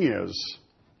 the thing is,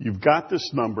 you've got this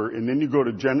number, and then you go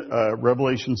to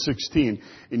Revelation 16,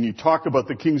 and you talk about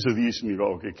the kings of the East, and you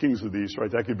go, okay, kings of the East,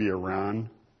 right? That could be Iran.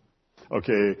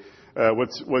 Okay,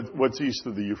 what's east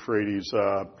of the Euphrates?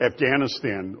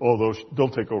 Afghanistan. Oh, they'll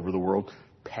take over the world.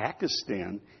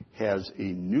 Pakistan has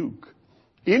a nuke.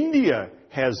 India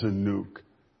has a nuke.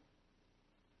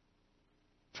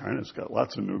 China's got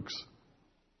lots of nukes.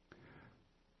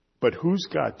 But who's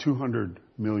got 200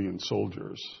 million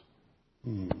soldiers?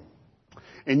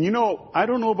 And you know, I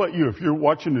don't know about you, if you're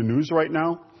watching the news right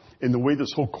now and the way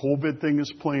this whole COVID thing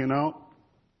is playing out,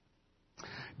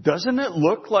 doesn't it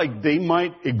look like they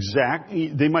might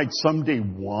someday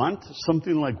want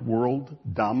something like world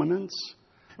dominance?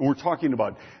 And we're talking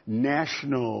about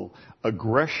national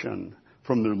aggression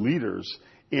from their leaders.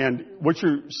 And what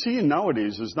you're seeing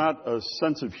nowadays is not a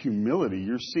sense of humility.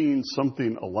 You're seeing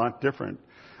something a lot different.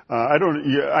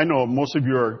 I know most of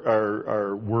you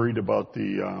are worried about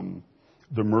the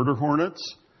murder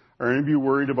hornets. Are any of you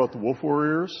worried about the wolf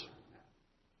warriors?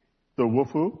 The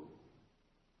Wufu?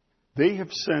 They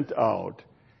have sent out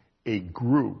a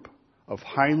group of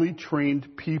highly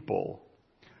trained people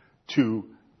to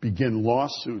begin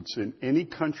lawsuits in any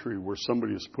country where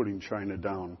somebody is putting China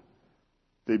down.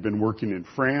 They've been working in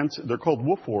France. They're called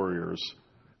wolf warriors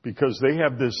because they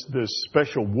have this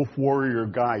special wolf warrior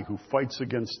guy who fights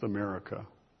against America.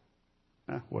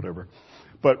 Whatever.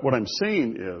 But what I'm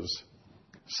saying is,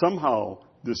 somehow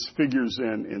this figures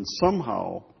in, and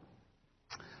somehow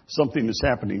something is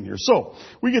happening here. So,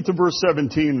 we get to verse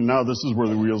 17, and now this is where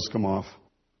the wheels come off.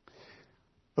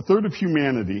 A third of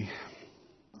humanity,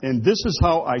 and this is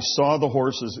how I saw the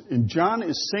horses. And John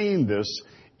is saying this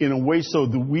in a way so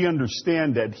that we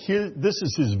understand that this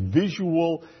is his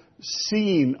visual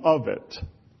seeing of it.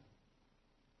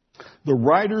 The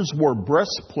riders wore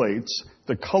breastplates,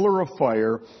 the color of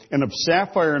fire, and of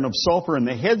sapphire and of sulfur, and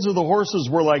the heads of the horses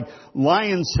were like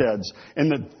lions' heads,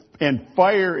 and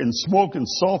fire and smoke and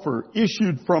sulfur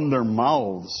issued from their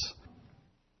mouths.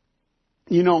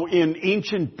 You know, in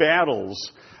ancient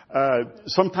battles,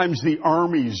 sometimes the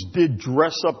armies did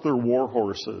dress up their war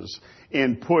horses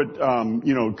and put,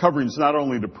 coverings not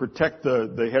only to protect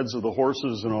the heads of the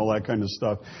horses and all that kind of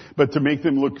stuff, but to make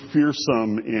them look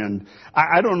fearsome. And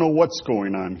I don't know what's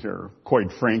going on here,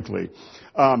 quite frankly.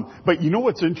 But you know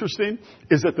what's interesting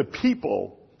is that the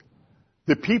people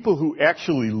who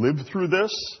actually lived through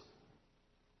this,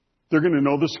 they're going to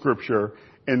know the scripture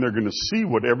and they're going to see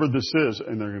whatever this is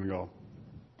and they're going to go,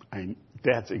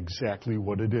 that's exactly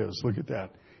what it is. Look at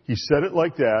that. He said it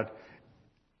like that,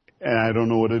 and I don't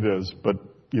know what it is, but,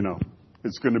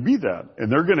 it's going to be that. And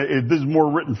there's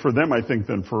more written for them, I think,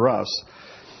 than for us.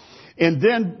 And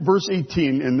then verse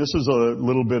 18, and this is a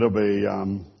little bit of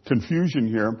a confusion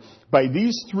here. By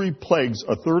these three plagues,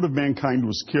 a third of mankind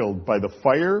was killed by the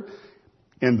fire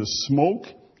and the smoke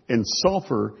and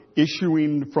sulfur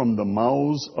issuing from the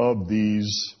mouths of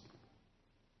these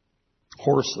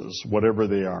horses, whatever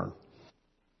they are.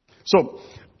 So,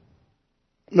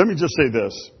 let me just say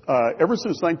this. Ever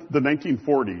since the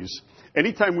 1940s,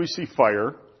 anytime we see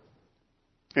fire,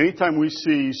 anytime we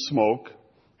see smoke,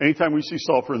 anytime we see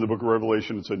sulfur in the book of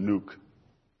Revelation, it's a nuke.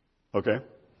 Okay?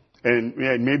 And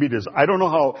maybe it is. I don't know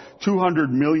how 200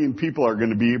 million people are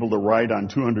going to be able to ride on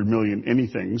 200 million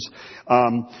anythings.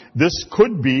 This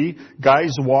could be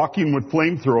guys walking with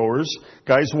flamethrowers,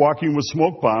 guys walking with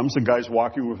smoke bombs, and guys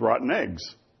walking with rotten eggs.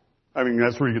 I mean,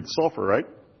 that's where you get the sulfur, right?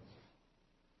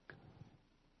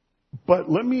 But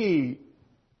let me,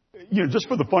 just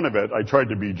for the fun of it, I tried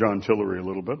to be John Tillery a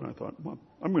little bit, and I thought, well,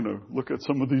 I'm going to look at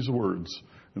some of these words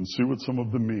and see what some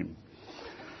of them mean.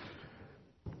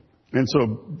 And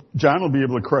so John will be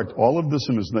able to correct all of this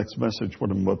in his next message,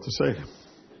 what I'm about to say.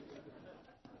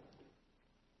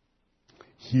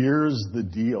 Here's the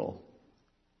deal.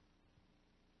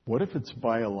 What if it's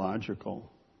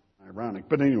biological? Ironic.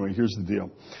 But anyway, here's the deal.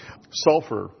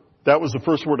 Sulfur. That was the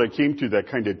first word I came to that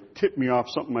kind of tipped me off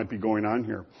something might be going on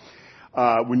here.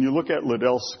 When you look at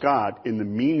Liddell Scott, in the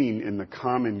meaning in the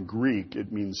common Greek,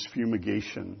 it means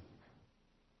fumigation.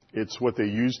 It's what they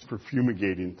used for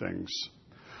fumigating things.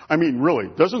 I mean, really,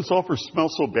 doesn't sulfur smell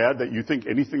so bad that you think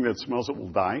anything that smells it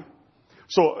will die?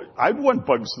 So I'd want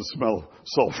bugs to smell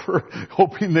sulfur,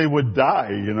 hoping they would die,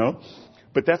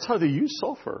 But that's how they use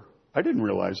sulfur. I didn't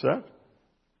realize that.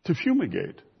 To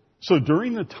fumigate. So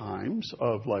during the times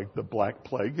of like the Black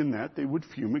Plague and that, they would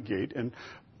fumigate, and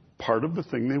part of the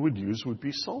thing they would use would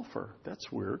be sulfur.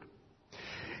 That's weird.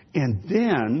 And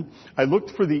then I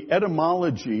looked for the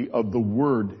etymology of the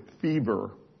word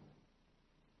fever.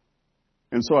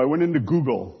 And so I went into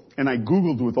Google, and I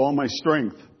Googled with all my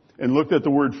strength and looked at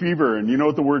the word fever. And you know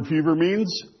what the word fever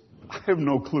means? I have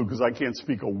no clue because I can't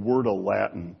speak a word of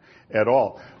Latin at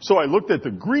all. So I looked at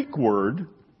the Greek word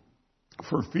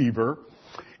for fever,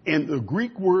 and the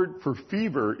Greek word for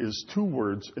fever is two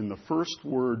words, and the first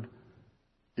word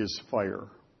is fire.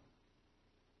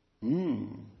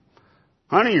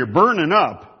 Honey, you're burning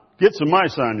up. Get some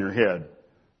ice on your head.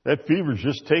 That fever's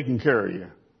just taking care of you.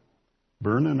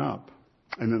 Burning up.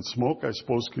 And then smoke, I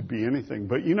suppose, could be anything.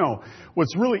 But you know,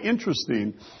 what's really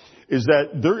interesting is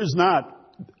that there is not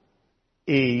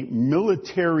a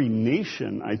military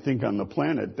nation, I think, on the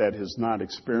planet that has not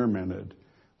experimented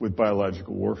with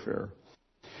biological warfare.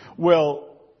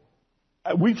 Well,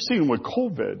 we've seen what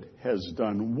COVID has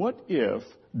done. What if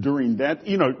during that,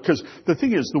 because the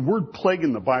thing is, the word plague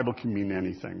in the Bible can mean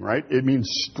anything, right? It means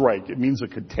strike. It means a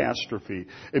catastrophe.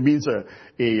 It means a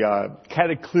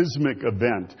cataclysmic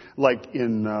event, like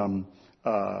in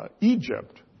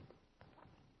Egypt.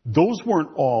 Those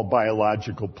weren't all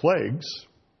biological plagues.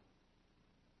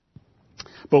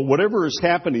 But whatever is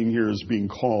happening here is being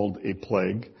called a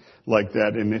plague like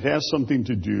that, and it has something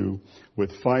to do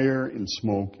with fire and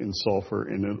smoke and sulfur,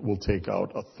 and it will take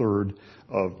out a third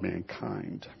of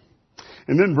mankind.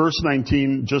 And then verse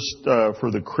 19, just for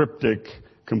the cryptic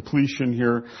completion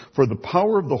here, for the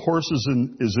power of the horses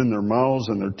is in their mouths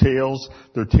and their tails.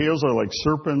 Their tails are like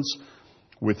serpents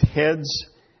with heads,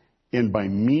 and by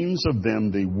means of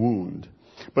them they wound.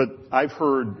 But I've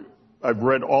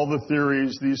read all the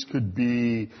theories. These could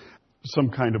be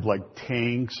some kind of like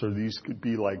tanks, or these could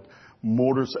be like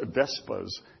motors, Vespas.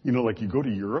 Like you go to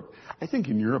Europe. I think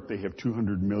in Europe they have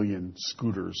 200 million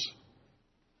scooters.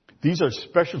 These are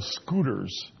special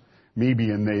scooters, maybe,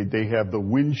 and they have the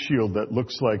windshield that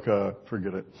looks like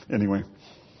forget it. Anyway,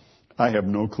 I have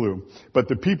no clue. But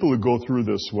the people who go through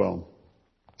this, well.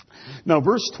 Now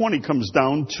verse 20 comes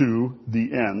down to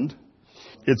the end.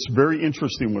 It's very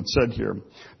interesting what's said here.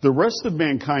 The rest of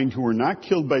mankind who were not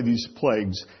killed by these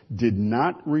plagues did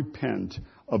not repent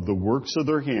of the works of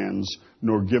their hands,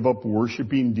 nor give up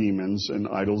worshiping demons and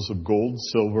idols of gold,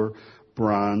 silver,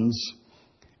 bronze,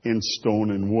 and stone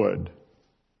and wood,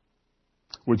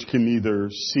 which can neither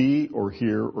see or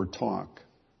hear or talk.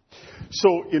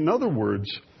 So, in other words,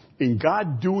 in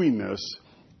God doing this,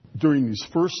 during these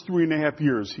first 3.5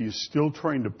 years, He is still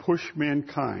trying to push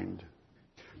mankind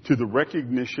to the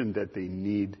recognition that they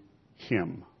need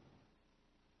Him.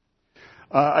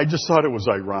 I just thought it was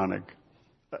ironic.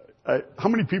 How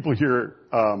many people here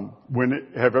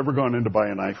have ever gone in to buy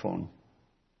an iPhone?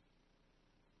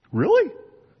 Really?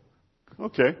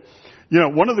 Okay.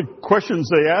 One of the questions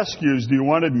they ask you is, do you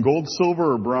want it in gold,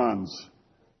 silver, or bronze?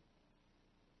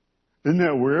 Isn't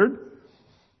that weird?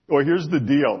 Well, here's the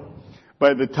deal.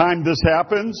 By the time this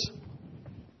happens,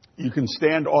 you can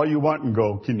stand all you want and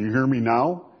go, can you hear me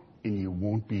now? And you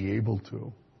won't be able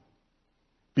to.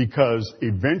 Because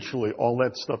eventually all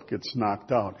that stuff gets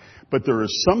knocked out. But there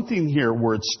is something here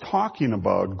where it's talking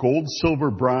about gold,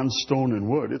 silver, bronze, stone, and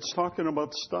wood. It's talking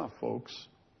about stuff, folks.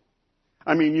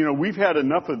 I mean, we've had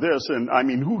enough of this, and I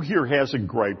mean, who here hasn't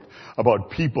griped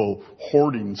about people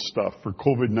hoarding stuff for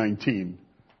COVID-19?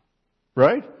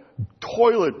 Right?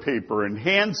 Toilet paper and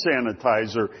hand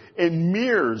sanitizer and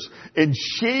mirrors and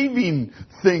shaving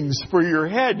things for your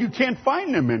head. You can't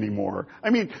find them anymore. I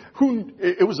mean,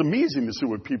 it was amazing to see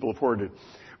what people afforded.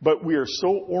 But we are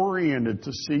so oriented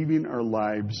to saving our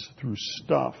lives through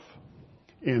stuff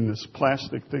in this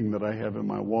plastic thing that I have in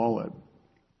my wallet.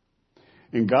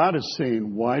 And God is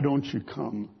saying, why don't you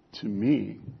come to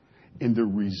me? And they're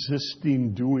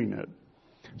resisting doing it.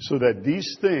 So that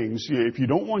these things, if you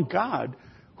don't want God,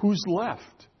 who's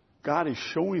left? God is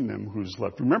showing them who's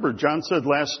left. Remember, John said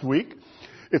last week,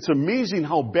 it's amazing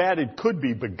how bad it could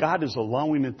be, but God is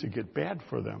allowing it to get bad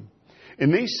for them.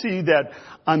 And they see that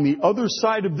on the other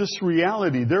side of this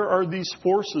reality, there are these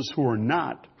forces who are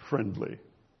not friendly.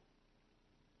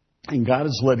 And God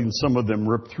is letting some of them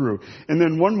rip through. And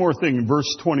then one more thing, in verse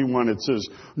 21, it says,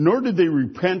 nor did they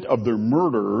repent of their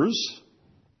murders,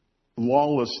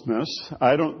 lawlessness.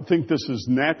 I don't think this is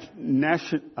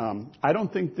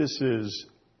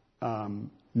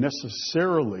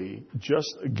necessarily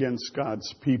just against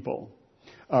God's people.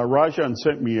 Rajan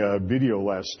sent me a video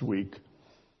last week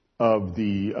of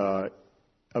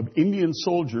Indian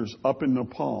soldiers up in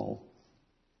Nepal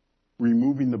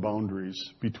removing the boundaries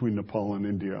between Nepal and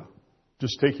India,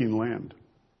 just taking land.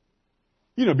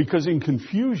 Because in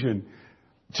confusion,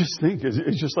 just think,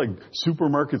 it's just like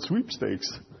supermarket sweepstakes.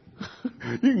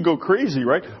 You can go crazy,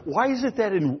 right? Why is it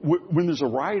that when there's a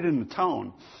riot in the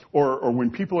town, or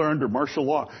when people are under martial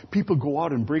law, people go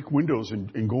out and break windows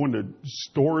and go into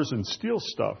stores and steal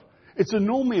stuff? It's a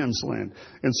no man's land.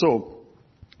 And so,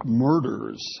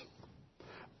 murders,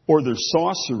 or their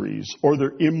sorceries, or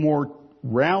their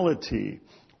immorality,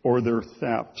 or their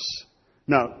thefts.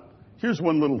 Now, here's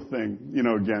one little thing,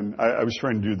 again, I was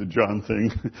trying to do the John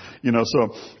thing,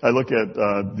 so I look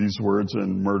at these words,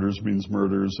 and murders means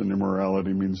murders, and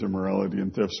immorality means immorality,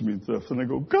 and thefts means theft, and I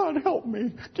go, God help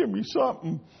me, give me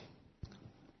something.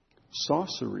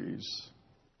 Sorceries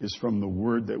is from the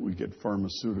word that we get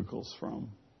pharmaceuticals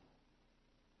from.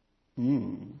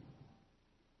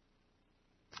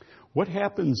 What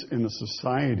happens in a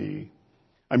society?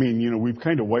 I mean, we've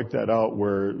kind of wiped that out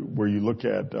where you look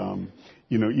at,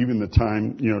 even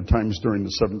the times during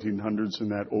the 1700s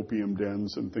and that opium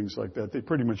dens and things like that. They've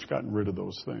pretty much gotten rid of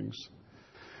those things.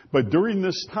 But during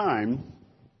this time,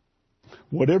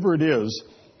 whatever it is,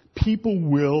 people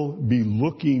will be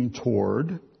looking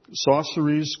toward.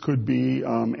 Sorceries could be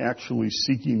actually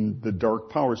seeking the dark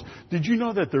powers. Did you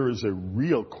know that there is a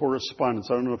real correspondence,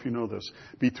 I don't know if you know this,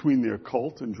 between the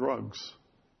occult and drugs?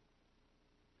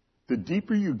 The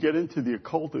deeper you get into the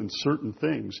occult and certain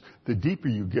things, the deeper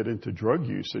you get into drug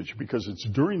usage, because it's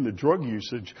during the drug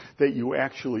usage that you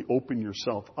actually open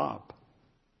yourself up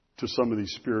to some of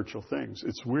these spiritual things.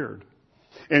 It's weird.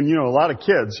 And, a lot of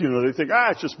kids, they think,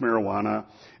 it's just marijuana,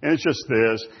 and it's just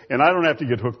this, and I don't have to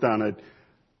get hooked on it.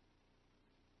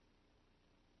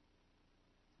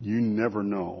 You never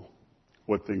know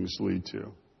what things lead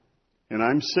to. And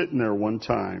I'm sitting there one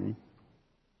time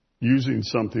using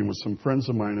something with some friends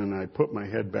of mine, and I put my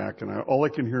head back, and all I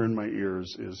can hear in my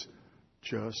ears is,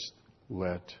 just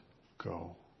let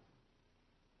go.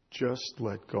 Just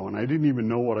let go. And I didn't even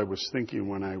know what I was thinking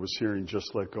when I was hearing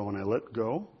just let go, and I let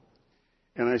go.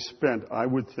 And I spent, I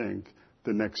would think,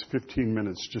 the next 15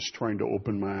 minutes just trying to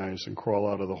open my eyes and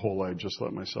crawl out of the hole I just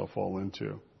let myself fall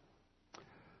into.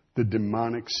 The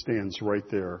demonic stands right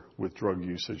there with drug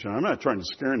usage. And I'm not trying to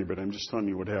scare anybody. I'm just telling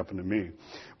you what happened to me.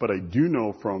 But I do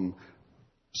know from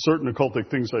certain occultic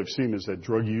things I've seen is that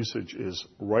drug usage is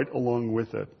right along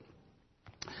with it.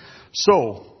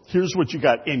 So, here's what you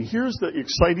got. And here's the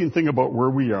exciting thing about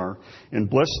where we are. And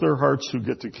bless their hearts who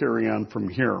get to carry on from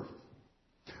here.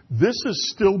 This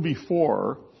is still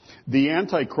before the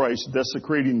Antichrist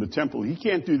desecrating the temple. He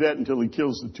can't do that until he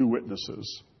kills the 2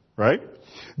 witnesses. Right?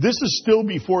 This is still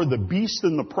before the beast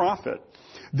and the prophet.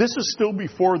 This is still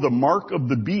before the mark of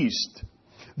the beast.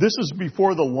 This is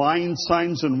before the lying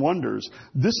signs and wonders.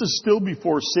 This is still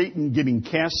before Satan getting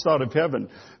cast out of heaven.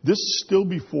 This is still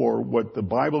before what the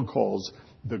Bible calls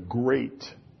the Great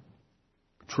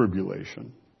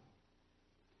Tribulation.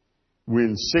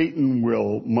 When Satan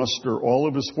will muster all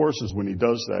of his forces, when he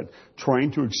does that,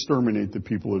 trying to exterminate the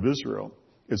people of Israel.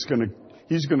 He's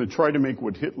going to try to make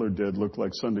what Hitler did look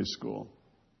like Sunday school.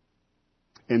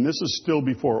 And this is still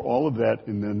before all of that,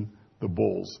 and then the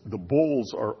bowls. The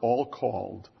bowls are all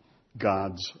called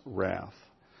God's wrath,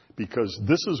 because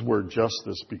this is where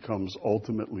justice becomes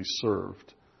ultimately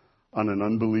served on an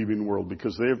unbelieving world,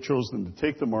 because they have chosen to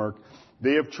take the mark.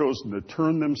 They have chosen to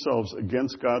turn themselves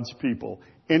against God's people,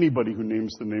 anybody who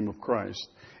names the name of Christ.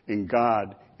 And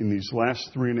God, in these last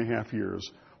 3.5 years,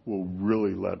 will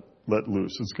really let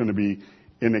loose. It's going to be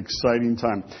an exciting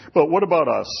time. But what about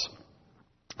us?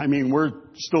 I mean, we're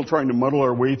still trying to muddle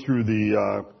our way through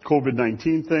the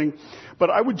COVID-19 thing.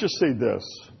 But I would just say this.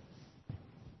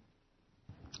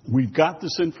 We've got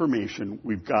this information.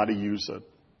 We've got to use it.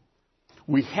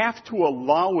 We have to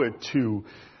allow it to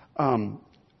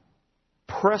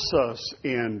press us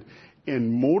and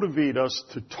motivate us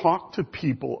to talk to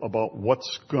people about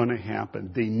what's going to happen.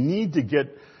 They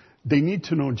need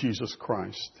to know Jesus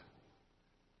Christ.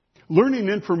 Learning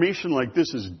information like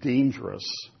this is dangerous.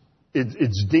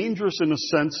 It's dangerous in a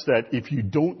sense that if you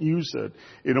don't use it,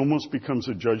 it almost becomes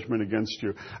a judgment against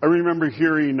you. I remember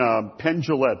hearing Penn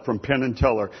Jillette from Penn and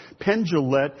Teller. Penn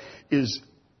Jillette is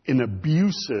an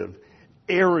abusive,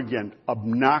 arrogant,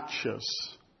 obnoxious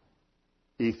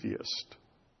atheist.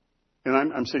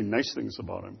 And I'm saying nice things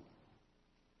about him.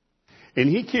 And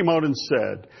he came out and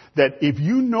said that if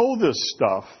you know this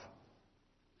stuff,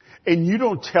 and you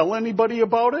don't tell anybody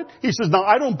about it? He says, now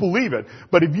I don't believe it,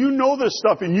 but if you know this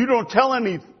stuff and you don't tell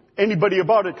anybody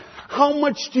about it, how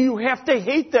much do you have to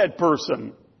hate that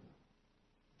person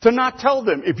to not tell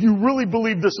them if you really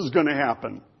believe this is going to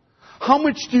happen? How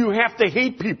much do you have to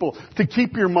hate people to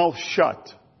keep your mouth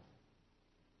shut?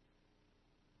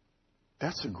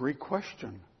 That's a great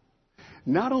question.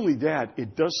 Not only that,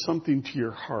 it does something to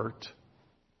your heart.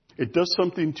 It does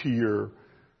something to your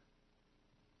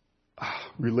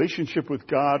relationship with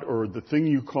God, or the thing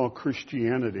you call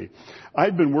Christianity.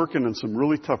 I've been working on some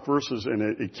really tough verses,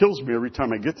 and it kills me every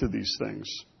time I get to these things.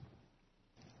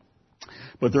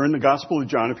 But they're in the Gospel of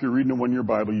John. If you're reading a one-year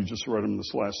Bible, you just read them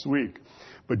this last week.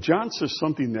 But John says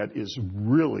something that is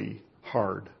really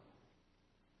hard.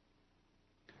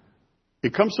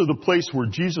 It comes to the place where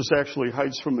Jesus actually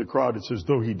hides from the crowd. It says,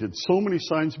 though he did so many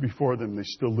signs before them, they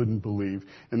still didn't believe.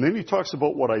 And then he talks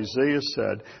about what Isaiah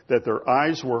said, that their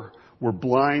eyes were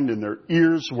blind and their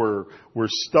ears were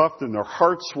stuffed and their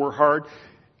hearts were hard.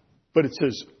 But it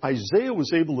says Isaiah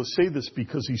was able to say this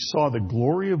because he saw the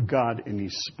glory of God and he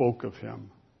spoke of him.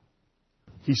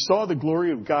 He saw the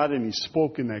glory of God and he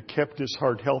spoke, and that kept his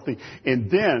heart healthy. And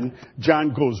then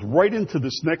John goes right into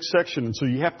this next section, and so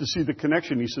you have to see the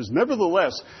connection. He says,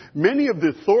 nevertheless, many of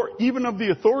even of the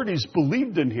authorities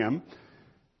believed in him,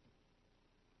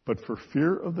 but for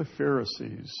fear of the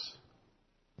Pharisees,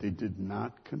 they did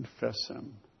not confess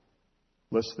him,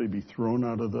 lest they be thrown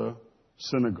out of the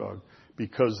synagogue,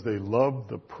 because they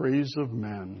loved the praise of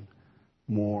men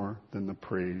more than the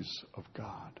praise of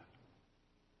God.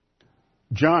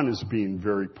 John is being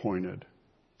very pointed.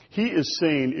 He is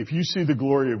saying, if you see the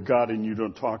glory of God and you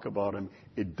don't talk about him,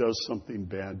 it does something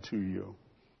bad to you.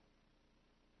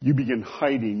 You begin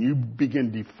hiding. You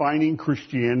begin defining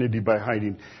Christianity by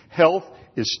hiding. Health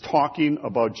is talking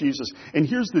about Jesus. And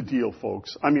here's the deal,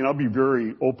 folks. I'll be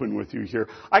very open with you here.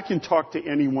 I can talk to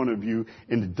any one of you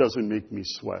and it doesn't make me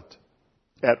sweat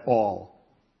at all.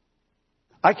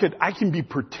 I can be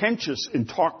pretentious and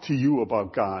talk to you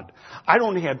about God. I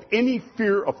don't have any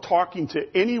fear of talking to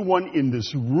anyone in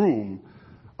this room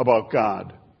about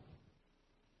God.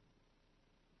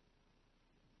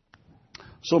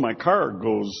 So my car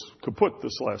goes kaput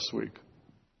this last week.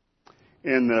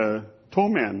 And the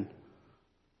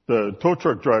tow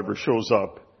truck driver shows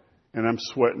up, and I'm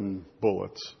sweating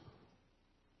bullets.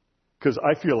 Because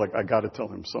I feel like I got to tell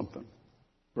him something,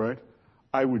 right?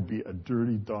 I would be a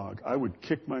dirty dog. I would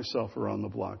kick myself around the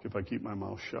block if I keep my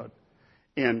mouth shut.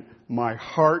 And my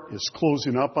heart is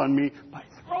closing up on me. My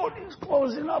throat is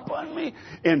closing up on me.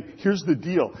 And here's the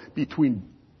deal. Between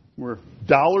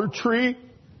Dollar Tree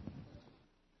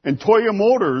and Toyota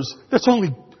Motors, that's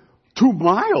only 2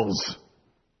 miles.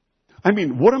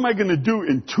 What am I going to do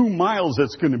in 2 miles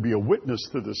that's going to be a witness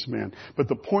to this man? But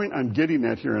the point I'm getting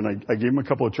at here, and I gave him a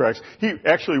couple of tracts.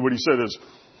 What he said is,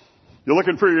 you're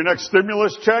looking for your next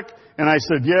stimulus check? And I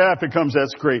said, yeah, if it comes,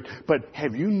 that's great. But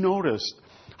have you noticed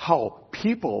how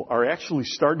people are actually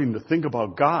starting to think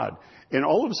about God? And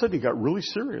all of a sudden he got really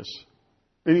serious.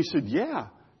 And he said, yeah.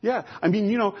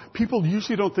 People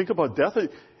usually don't think about death.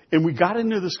 And we got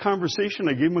into this conversation.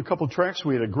 I gave him a couple tracts.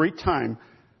 We had a great time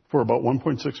for about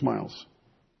 1.6 miles.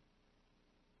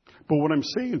 But what I'm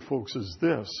saying, folks, is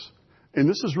this, and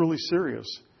this is really serious.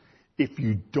 If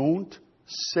you don't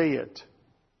say it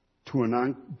to a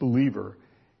non-believer,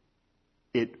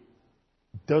 it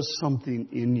does something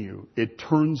in you. It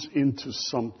turns into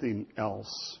something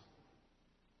else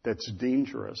that's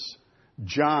dangerous.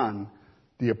 John,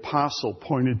 the apostle,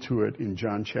 pointed to it in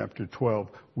John chapter 12.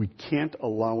 We can't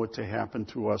allow it to happen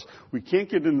to us. We can't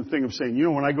get in the thing of saying,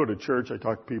 when I go to church, I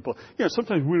talk to people.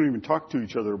 Sometimes we don't even talk to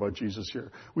each other about Jesus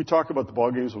here. We talk about the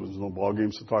ball games. There's no ball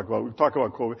games to talk about. We talk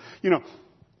about COVID.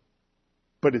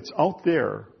 But it's out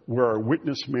there where our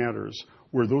witness matters,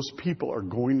 where those people are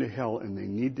going to hell and they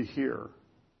need to hear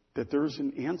that there is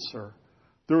an answer.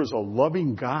 There is a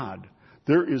loving God.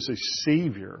 There is a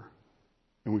Savior.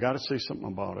 And we got to say something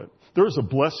about it. There is a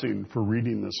blessing for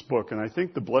reading this book. And I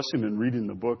think the blessing in reading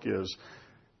the book is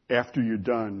after you're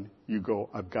done, you go,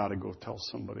 I've got to go tell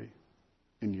somebody.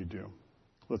 And you do.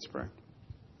 Let's pray.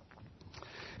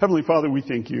 Heavenly Father, we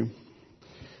thank you.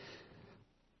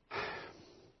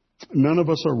 None of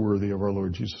us are worthy of our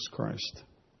Lord Jesus Christ.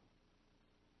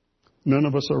 None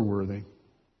of us are worthy.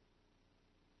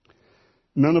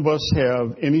 None of us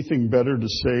have anything better to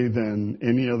say than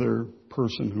any other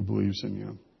person who believes in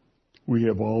you. We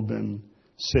have all been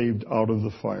saved out of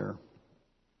the fire.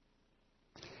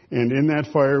 And in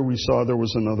that fire, we saw there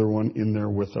was another one in there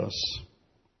with us.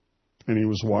 And he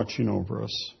was watching over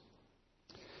us.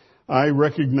 I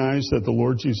recognize that the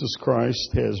Lord Jesus Christ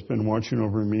has been watching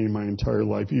over me my entire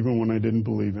life, even when I didn't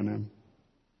believe in him.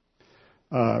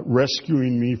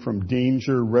 Rescuing me from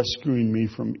danger, rescuing me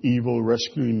from evil,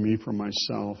 rescuing me from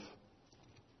myself.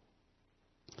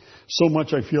 So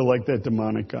much I feel like that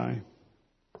demonic guy,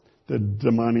 the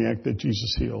demoniac that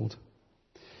Jesus healed.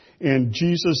 And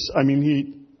Jesus,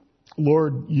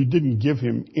 Lord, you didn't give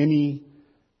him any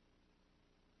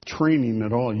training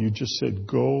at all. You just said,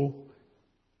 go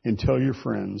and tell your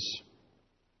friends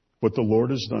what the Lord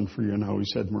has done for you and how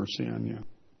He's had mercy on you.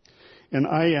 And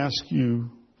I ask you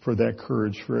for that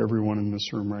courage for everyone in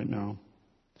this room right now.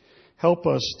 Help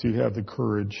us to have the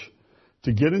courage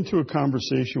to get into a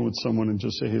conversation with someone and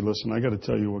just say, hey, listen, I got to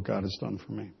tell you what God has done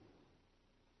for me.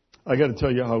 I got to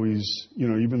tell you how He's,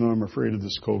 even though I'm afraid of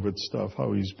this COVID stuff,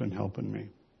 how He's been helping me.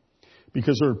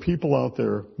 Because there are people out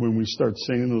there, when we start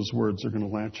saying those words, they're going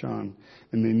to latch on.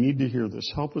 And they need to hear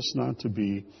this. Help us not to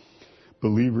be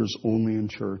believers only in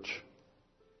church.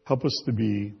 Help us to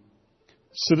be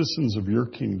citizens of your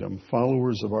kingdom,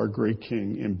 followers of our great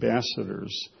King,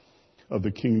 ambassadors of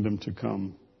the kingdom to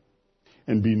come,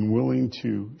 and being willing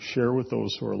to share with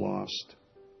those who are lost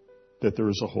that there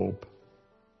is a hope,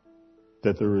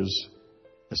 that there is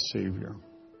a Savior,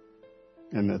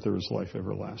 and that there is life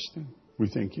everlasting. We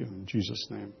thank you in Jesus'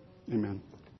 name. Amen.